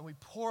come and we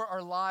pour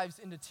our lives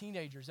into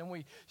teenagers and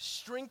we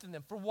strengthen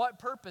them. For what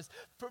purpose?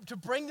 To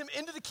bring them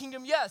into the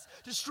kingdom, yes.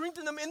 To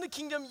strengthen them in the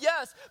kingdom,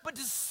 yes. But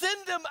to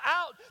send them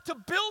out to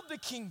build the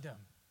kingdom.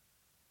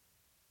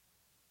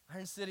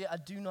 Iron City, I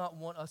do not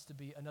want us to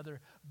be another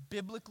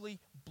biblically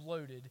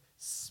bloated,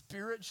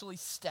 spiritually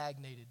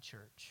stagnated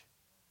church.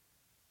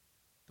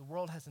 The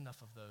world has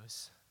enough of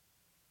those.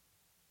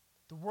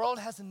 The world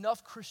has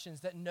enough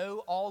Christians that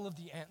know all of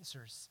the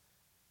answers,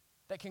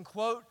 that can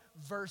quote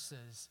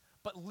verses,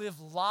 but live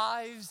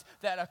lives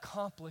that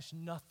accomplish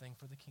nothing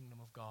for the kingdom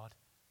of God.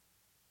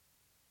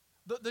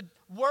 The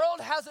world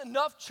has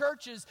enough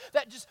churches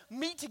that just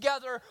meet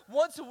together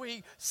once a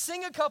week,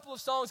 sing a couple of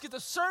songs, get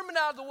the sermon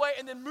out of the way,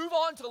 and then move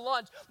on to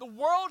lunch. The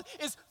world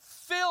is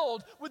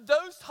filled with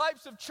those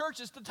types of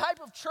churches. The type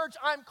of church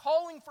I'm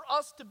calling for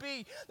us to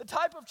be, the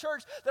type of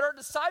church that our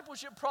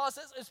discipleship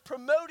process is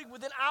promoting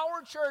within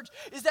our church,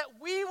 is that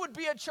we would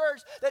be a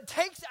church that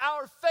takes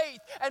our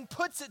faith and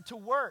puts it to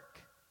work.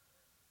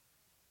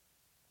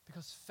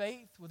 Because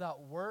faith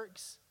without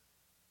works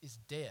is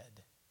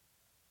dead.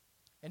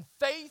 And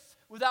faith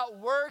without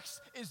works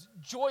is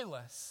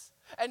joyless.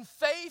 And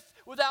faith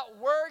without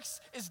works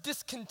is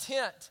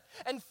discontent.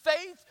 And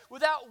faith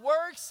without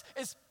works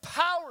is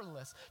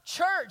powerless.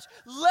 Church,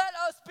 let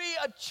us be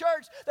a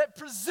church that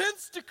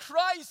presents to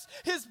Christ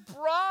his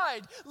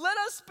bride. Let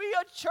us be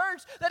a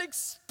church that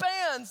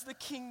expands the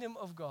kingdom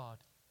of God.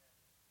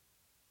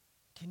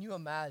 Can you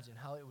imagine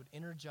how it would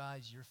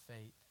energize your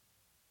faith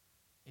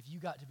if you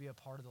got to be a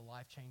part of the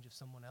life change of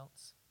someone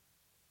else?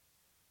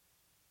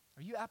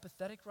 Are you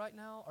apathetic right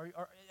now?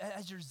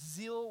 Has your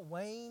zeal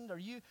waned? Are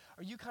you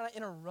kind of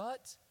in a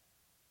rut?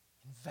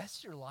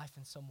 Invest your life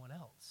in someone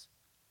else.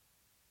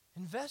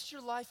 Invest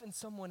your life in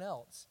someone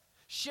else.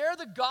 Share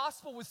the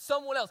gospel with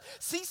someone else.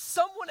 See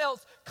someone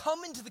else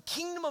come into the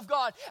kingdom of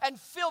God and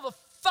feel the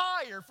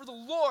fire for the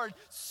Lord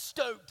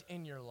stoked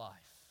in your life.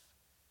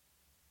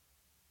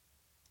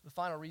 The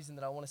final reason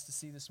that I want us to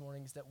see this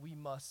morning is that we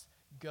must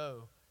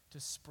go to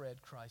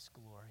spread Christ's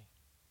glory.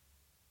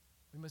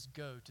 We must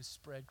go to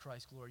spread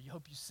Christ's glory. You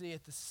hope you see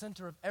at the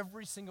center of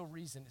every single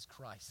reason is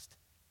Christ.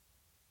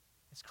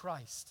 It's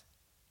Christ.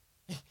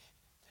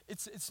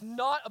 It's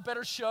not a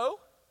better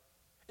show.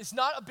 It's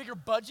not a bigger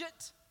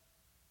budget.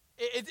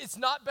 It's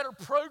not better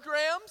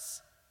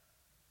programs.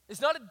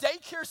 It's not a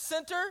daycare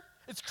center.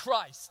 It's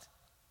Christ.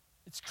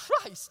 It's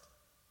Christ.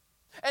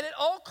 And it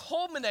all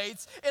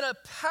culminates in a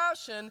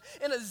passion,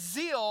 in a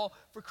zeal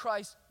for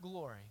Christ's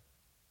glory.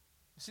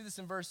 You see this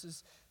in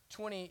verses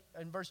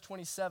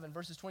 27,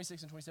 verses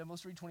 26 and 27.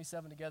 Let's read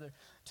 27 together.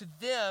 To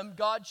them,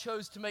 God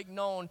chose to make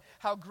known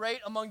how great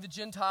among the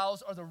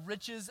Gentiles are the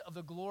riches of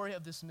the glory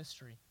of this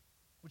mystery,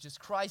 which is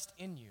Christ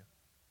in you,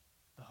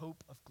 the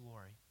hope of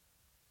glory.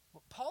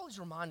 But Paul is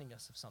reminding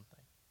us of something.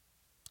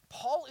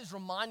 Paul is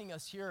reminding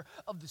us here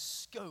of the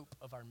scope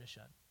of our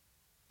mission,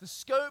 the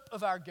scope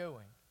of our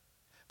going.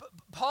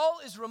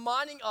 Paul is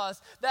reminding us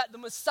that the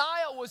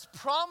Messiah was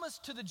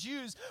promised to the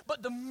Jews,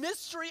 but the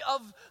mystery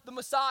of the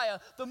Messiah,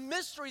 the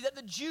mystery that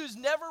the Jews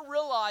never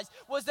realized,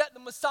 was that the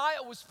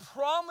Messiah was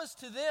promised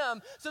to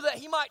them so that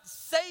he might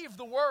save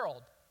the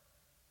world.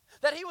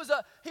 That he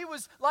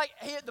was like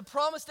the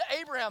promise to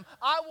Abraham,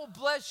 I will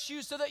bless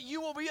you so that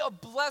you will be a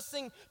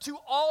blessing to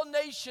all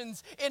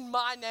nations in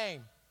my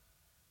name.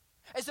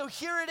 And so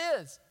here it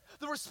is.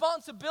 The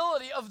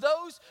responsibility of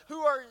those who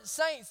are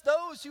saints,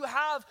 those who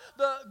have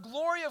the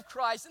glory of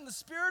Christ and the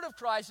Spirit of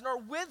Christ and are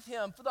with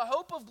him for the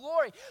hope of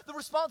glory. The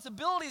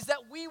responsibility is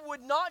that we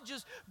would not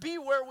just be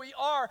where we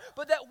are,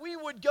 but that we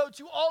would go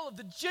to all of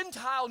the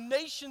Gentile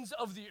nations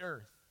of the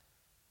earth.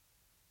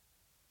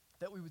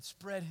 That we would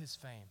spread his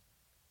fame,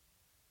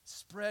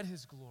 spread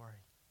his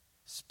glory,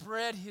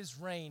 spread his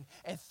reign,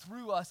 and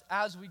through us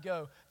as we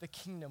go, the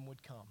kingdom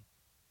would come.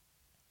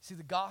 See,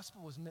 the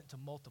gospel was meant to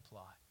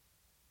multiply.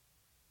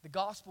 The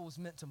gospel was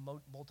meant to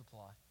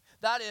multiply.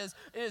 That is,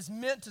 it is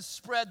meant to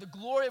spread the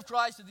glory of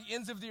Christ to the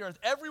ends of the earth.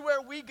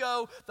 Everywhere we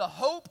go, the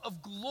hope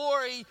of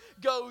glory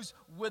goes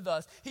with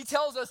us. He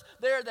tells us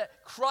there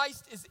that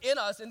Christ is in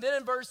us. And then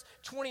in verse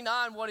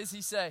 29, what does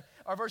he say?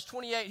 Or verse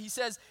 28, he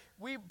says,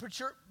 we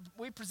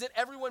present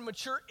everyone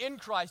mature in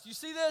Christ. You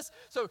see this?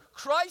 So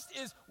Christ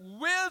is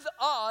with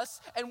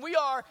us, and we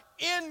are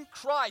in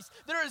Christ.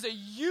 There is a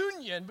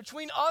union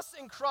between us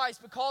and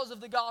Christ because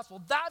of the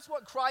gospel. That's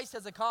what Christ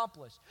has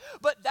accomplished.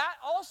 But that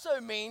also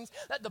means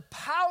that the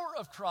power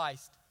of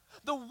Christ,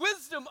 the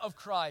wisdom of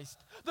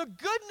Christ, the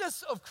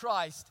goodness of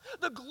Christ,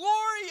 the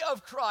glory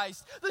of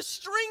Christ, the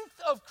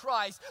strength of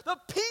Christ, the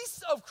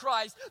peace of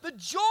Christ, the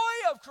joy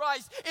of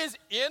Christ is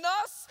in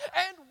us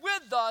and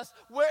with us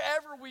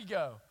wherever we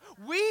go.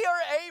 We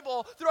are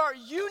able, through our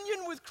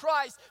union with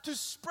Christ, to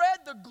spread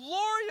the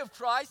glory of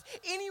Christ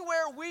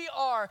anywhere we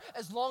are,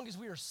 as long as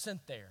we are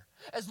sent there.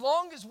 As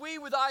long as we,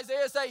 with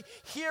Isaiah, say,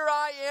 "Here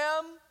I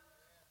am,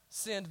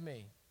 send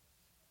me."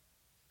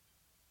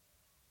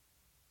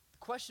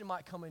 Question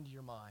might come into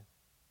your mind.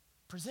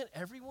 Present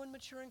everyone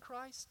mature in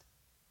Christ?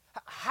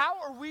 How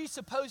are we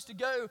supposed to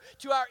go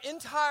to our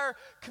entire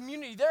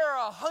community? There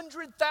are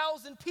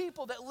 100,000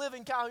 people that live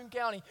in Calhoun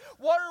County.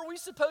 What are we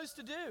supposed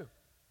to do?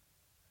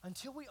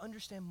 Until we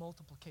understand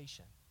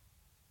multiplication.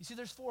 You see,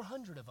 there's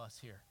 400 of us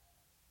here.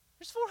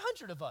 There's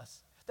 400 of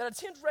us that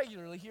attend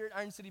regularly here at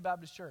Iron City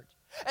Baptist Church.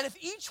 And if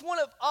each one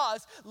of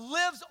us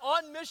lives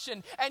on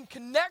mission and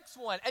connects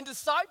one and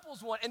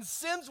disciples one and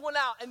sends one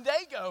out, and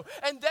they go,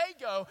 and they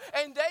go,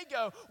 and they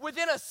go,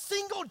 within a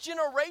single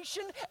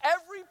generation,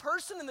 every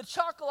person in the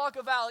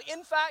Choccolocco Valley,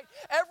 in fact,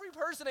 every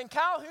person in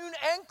Calhoun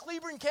and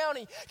Cleburne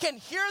County can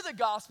hear the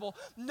gospel,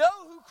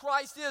 know who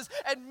Christ is,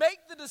 and make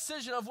the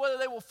decision of whether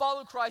they will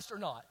follow Christ or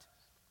not.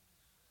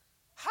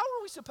 How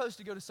are we supposed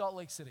to go to Salt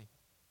Lake City?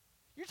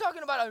 You're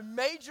talking about a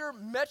major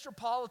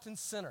metropolitan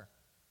center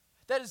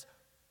that is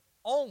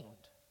owned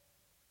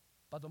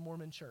by the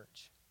Mormon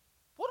Church.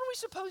 What are we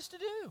supposed to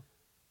do?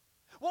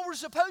 What we're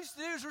supposed to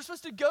do is we're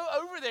supposed to go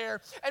over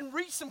there and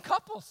reach some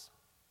couples.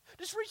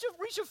 Just reach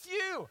a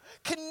few.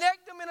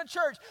 Connect them in a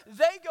church.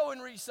 They go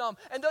and reach some.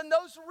 And then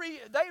those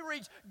they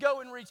reach, go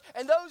and reach.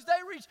 And those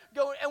they reach,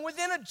 go. And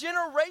within a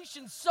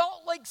generation,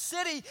 Salt Lake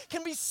City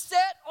can be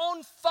set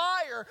on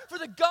fire for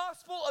the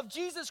gospel of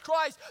Jesus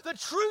Christ. The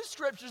true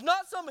scriptures,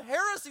 not some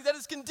heresy that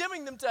is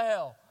condemning them to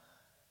hell.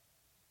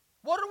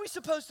 What are we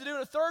supposed to do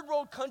in a third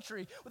world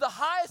country with the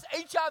highest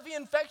HIV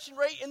infection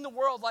rate in the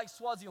world like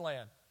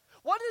Swaziland?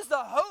 What is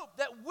the hope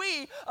that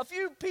we, a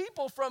few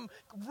people from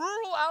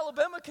rural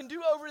Alabama, can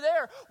do over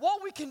there?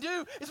 What we can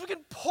do is we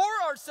can pour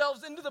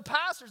ourselves into the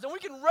pastors, and we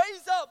can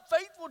raise up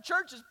faithful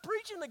churches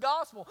preaching the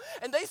gospel.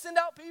 And they send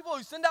out people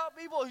who send out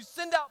people who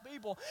send out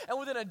people. And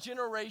within a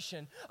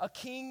generation, a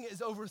king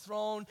is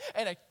overthrown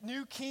and a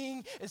new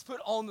king is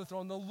put on the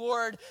throne, the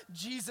Lord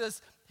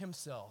Jesus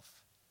himself.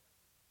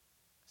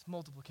 It's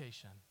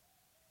multiplication.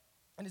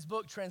 In his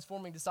book,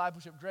 Transforming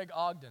Discipleship, Greg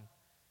Ogden,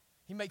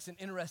 he makes an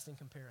interesting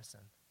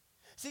comparison.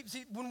 See,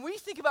 when we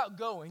think about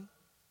going,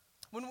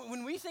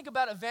 when we think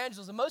about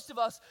evangelism, most of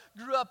us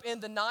grew up in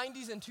the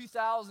 90s and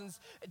 2000s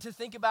to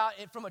think about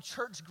it from a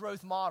church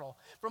growth model,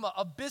 from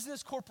a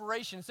business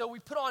corporation. So we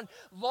put on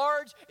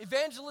large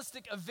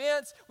evangelistic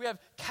events. We have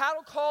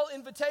cattle call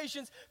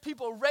invitations.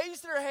 People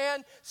raise their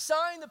hand,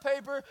 sign the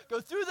paper, go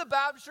through the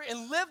baptistry,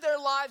 and live their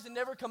lives and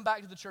never come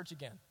back to the church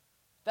again.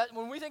 That,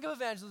 when we think of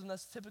evangelism,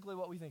 that's typically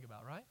what we think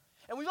about, right?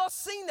 And we've all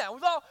seen that.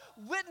 We've all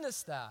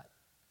witnessed that.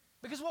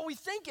 Because what we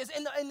think is,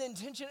 and the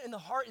intention in the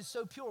heart is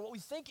so pure, what we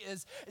think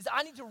is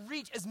I need to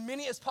reach as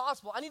many as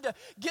possible. I need to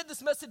get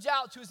this message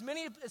out to as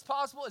many as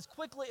possible, as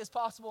quickly as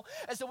possible.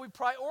 And so we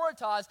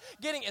prioritize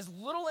getting as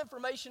little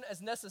information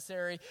as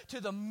necessary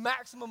to the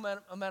maximum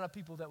amount of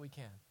people that we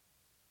can.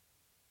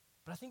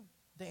 But I think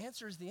the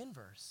answer is the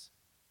inverse.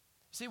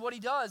 See, what he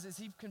does is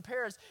he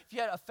compares, if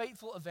you had a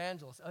faithful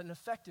evangelist, an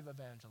effective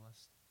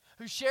evangelist,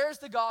 who shares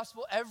the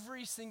gospel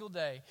every single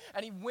day,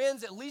 and he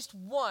wins at least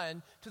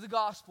one to the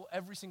gospel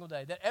every single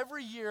day. That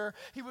every year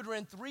he would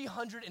win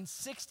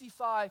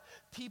 365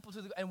 people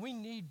to the, and we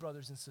need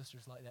brothers and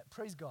sisters like that.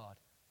 Praise God,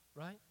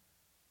 right?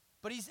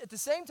 But he's at the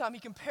same time, he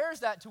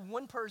compares that to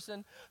one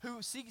person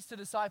who seeks to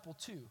disciple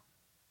two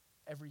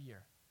every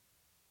year.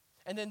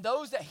 And then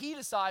those that he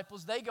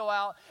disciples, they go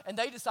out and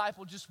they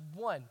disciple just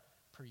one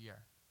per year.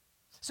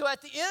 So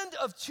at the end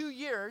of 2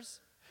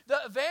 years, the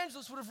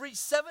evangelist would have reached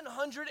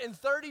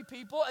 730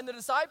 people, and the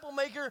disciple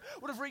maker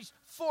would have reached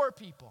 4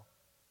 people.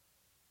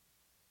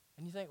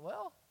 And you think,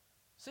 well,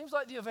 seems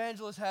like the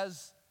evangelist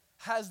has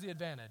the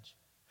advantage.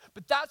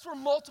 But that's where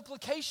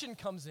multiplication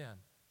comes in.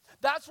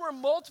 That's where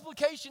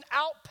multiplication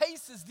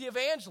outpaces the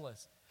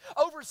evangelist.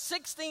 Over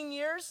 16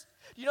 years,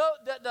 you know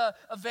that the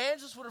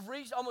evangelist would have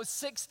reached almost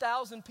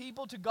 6,000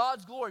 people to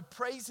God's glory.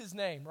 Praise his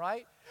name,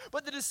 right?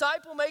 But the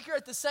disciple maker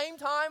at the same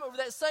time, over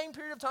that same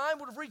period of time,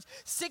 would have reached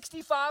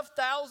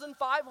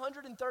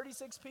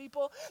 65,536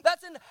 people.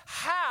 That's in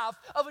half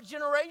of a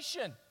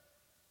generation.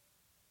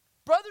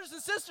 Brothers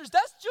and sisters,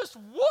 that's just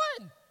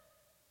one.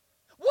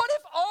 What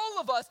if all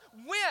of us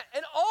went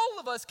and all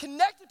of us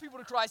connected people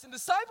to Christ and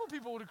discipled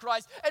people to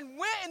Christ and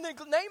went in the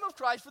name of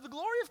Christ for the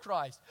glory of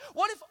Christ?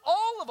 What if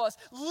all of us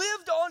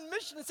lived on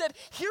mission and said,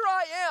 here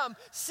I am,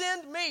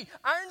 send me?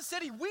 Iron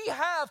City, we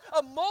have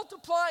a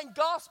multiplying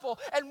gospel,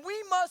 and we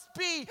must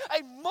be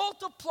a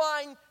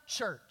multiplying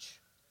church.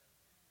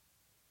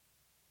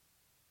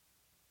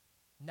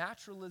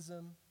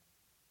 Naturalism,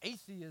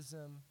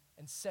 atheism,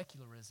 and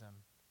secularism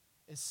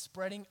is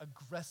spreading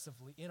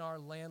aggressively in our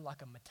land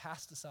like a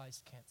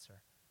metastasized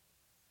cancer.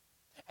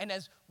 And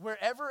as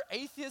wherever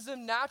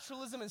atheism,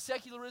 naturalism, and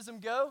secularism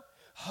go,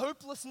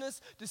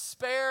 hopelessness,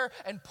 despair,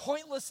 and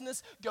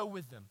pointlessness go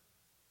with them.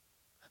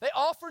 They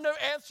offer no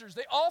answers.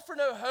 They offer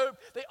no hope.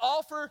 They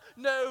offer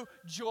no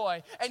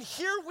joy. And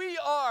here we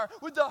are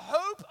with the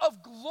hope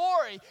of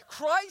glory,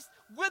 Christ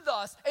with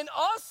us and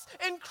us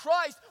in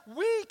Christ.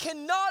 We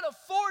cannot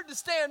afford to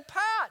stand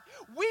pat.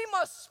 We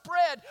must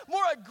spread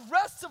more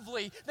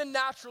aggressively than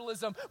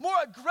naturalism, more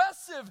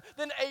aggressive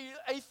than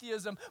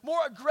atheism, more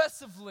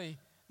aggressively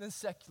than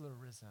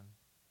secularism.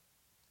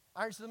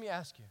 Iron, so let me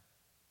ask you,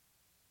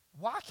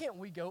 why can't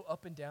we go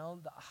up and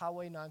down the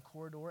Highway 9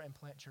 corridor and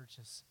plant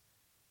churches?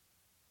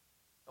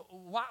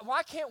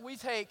 Why can't we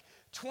take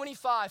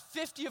 25,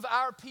 50 of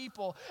our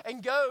people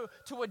and go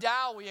to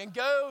Wadowee and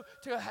go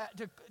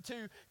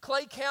to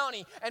Clay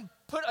County and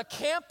put a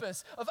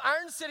campus of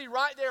Iron City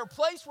right there, a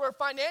place where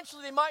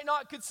financially they might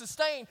not could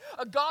sustain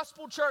a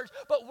gospel church,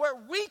 but where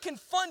we can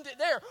fund it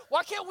there?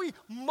 Why can't we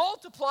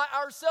multiply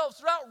ourselves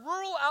throughout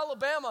rural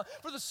Alabama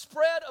for the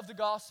spread of the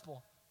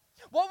gospel?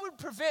 What would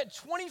prevent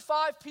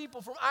 25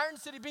 people from Iron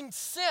City being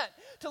sent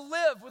to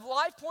live with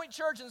Life Point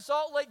Church in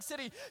Salt Lake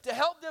City to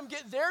help them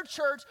get their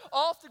church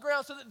off the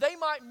ground so that they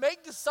might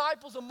make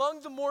disciples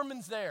among the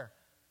Mormons there?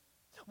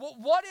 Well,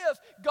 what if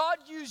God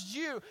used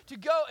you to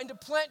go and to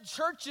plant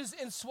churches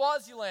in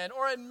Swaziland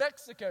or in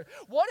Mexico?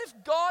 What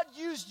if God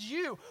used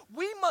you?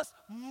 We must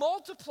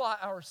multiply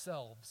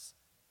ourselves.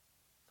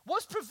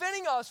 What's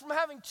preventing us from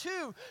having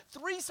 2,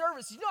 3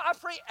 services? You know, I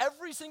pray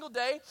every single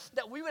day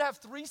that we would have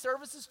 3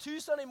 services, 2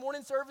 Sunday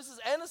morning services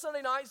and a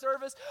Sunday night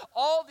service,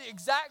 all the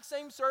exact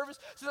same service,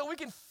 so that we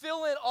can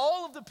fill in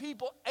all of the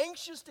people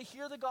anxious to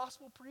hear the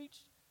gospel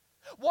preached.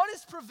 What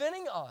is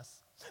preventing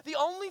us? The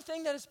only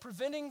thing that is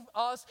preventing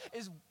us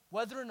is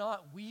whether or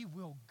not we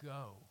will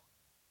go.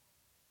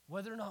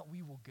 Whether or not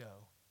we will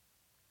go.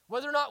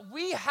 Whether or not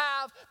we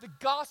have the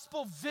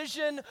gospel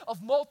vision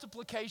of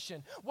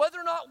multiplication, whether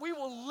or not we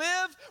will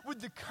live with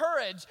the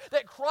courage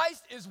that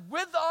Christ is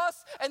with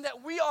us and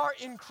that we are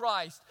in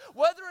Christ,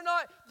 whether or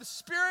not the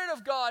Spirit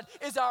of God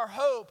is our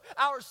hope,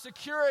 our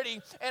security,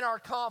 and our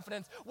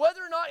confidence, whether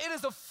or not it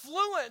is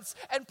affluence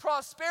and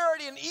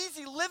prosperity and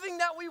easy living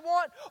that we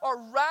want,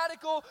 or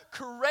radical,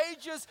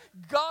 courageous,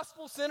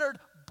 gospel-centered,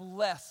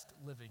 blessed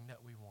living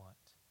that we want.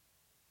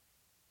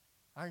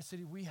 Iron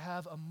City, we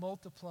have a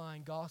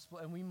multiplying gospel,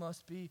 and we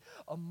must be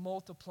a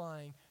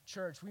multiplying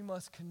church. We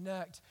must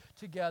connect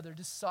together,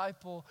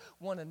 disciple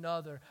one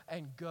another,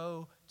 and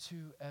go to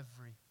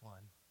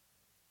everyone.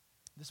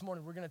 This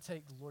morning, we're going to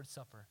take the Lord's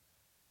Supper.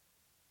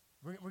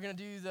 We're going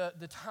to do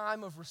the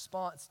time of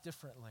response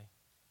differently.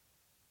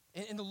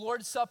 In the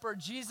Lord's Supper,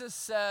 Jesus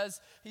says,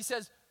 he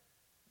says,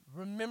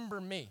 remember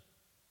me.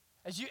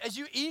 As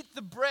you eat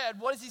the bread,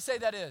 what does he say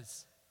that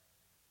is?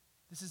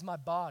 This is my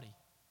body,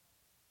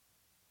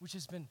 which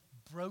has been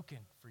broken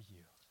for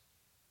you.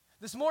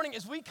 This morning,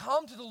 as we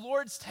come to the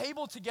Lord's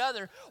table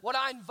together, what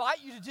I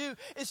invite you to do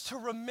is to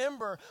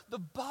remember the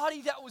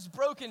body that was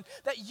broken,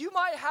 that you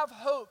might have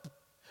hope,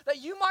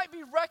 that you might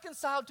be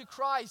reconciled to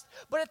Christ,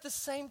 but at the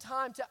same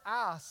time to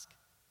ask,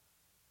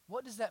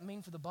 what does that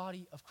mean for the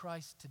body of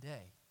Christ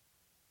today?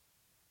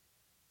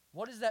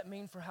 What does that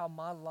mean for how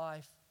my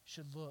life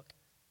should look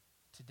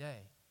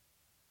today?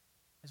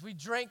 As we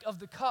drink of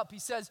the cup, he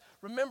says,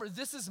 remember,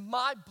 this is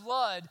my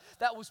blood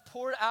that was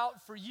poured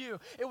out for you.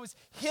 It was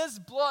his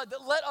blood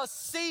that let us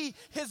see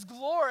his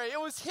glory.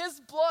 It was his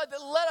blood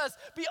that let us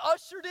be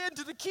ushered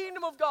into the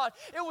kingdom of God.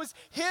 It was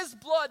his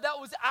blood that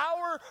was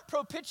our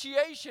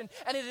propitiation,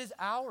 and it is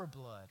our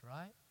blood,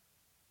 right?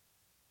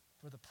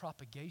 For the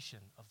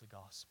propagation of the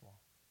gospel.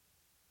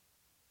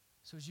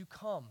 So as you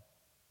come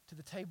to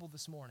the table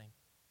this morning,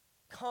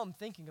 come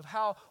thinking of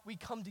how we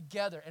come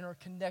together and are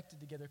connected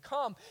together.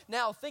 Come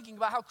now thinking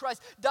about how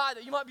Christ died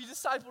that you might be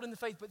discipled in the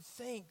faith. But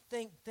think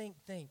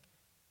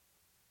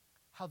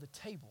how the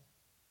table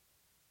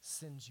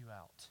sends you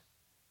out.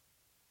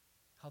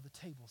 How the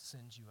table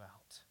sends you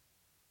out.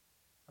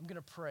 I'm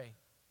going to pray.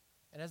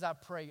 And as I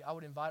pray, I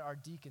would invite our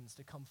deacons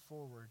to come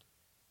forward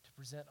to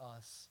present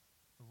us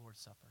the Lord's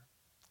Supper.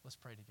 Let's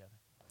pray together.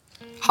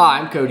 Hi,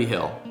 I'm Cody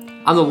Hill.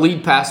 I'm the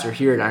lead pastor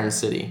here at Iron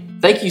City.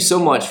 Thank you so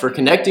much for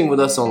connecting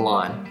with us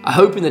online. I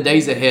hope in the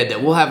days ahead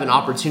that we'll have an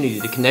opportunity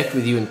to connect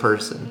with you in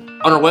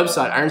person. On our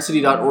website,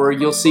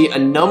 ironcity.org, you'll see a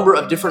number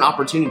of different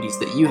opportunities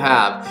that you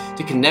have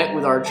to connect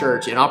with our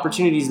church and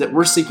opportunities that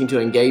we're seeking to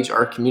engage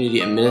our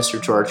community and minister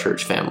to our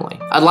church family.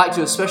 I'd like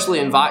to especially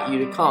invite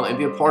you to come and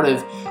be a part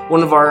of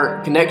one of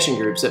our connection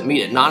groups that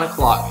meet at 9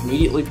 o'clock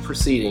immediately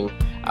preceding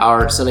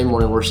our Sunday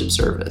morning worship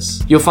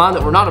service. You'll find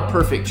that we're not a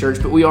perfect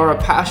church, but we are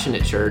a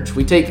passionate church.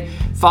 We take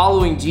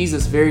following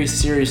Jesus very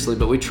seriously,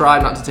 but we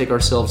try not to take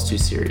ourselves too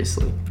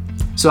seriously.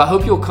 So I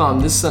hope you'll come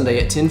this Sunday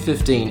at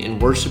 10:15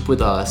 and worship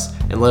with us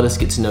and let us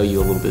get to know you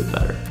a little bit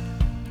better.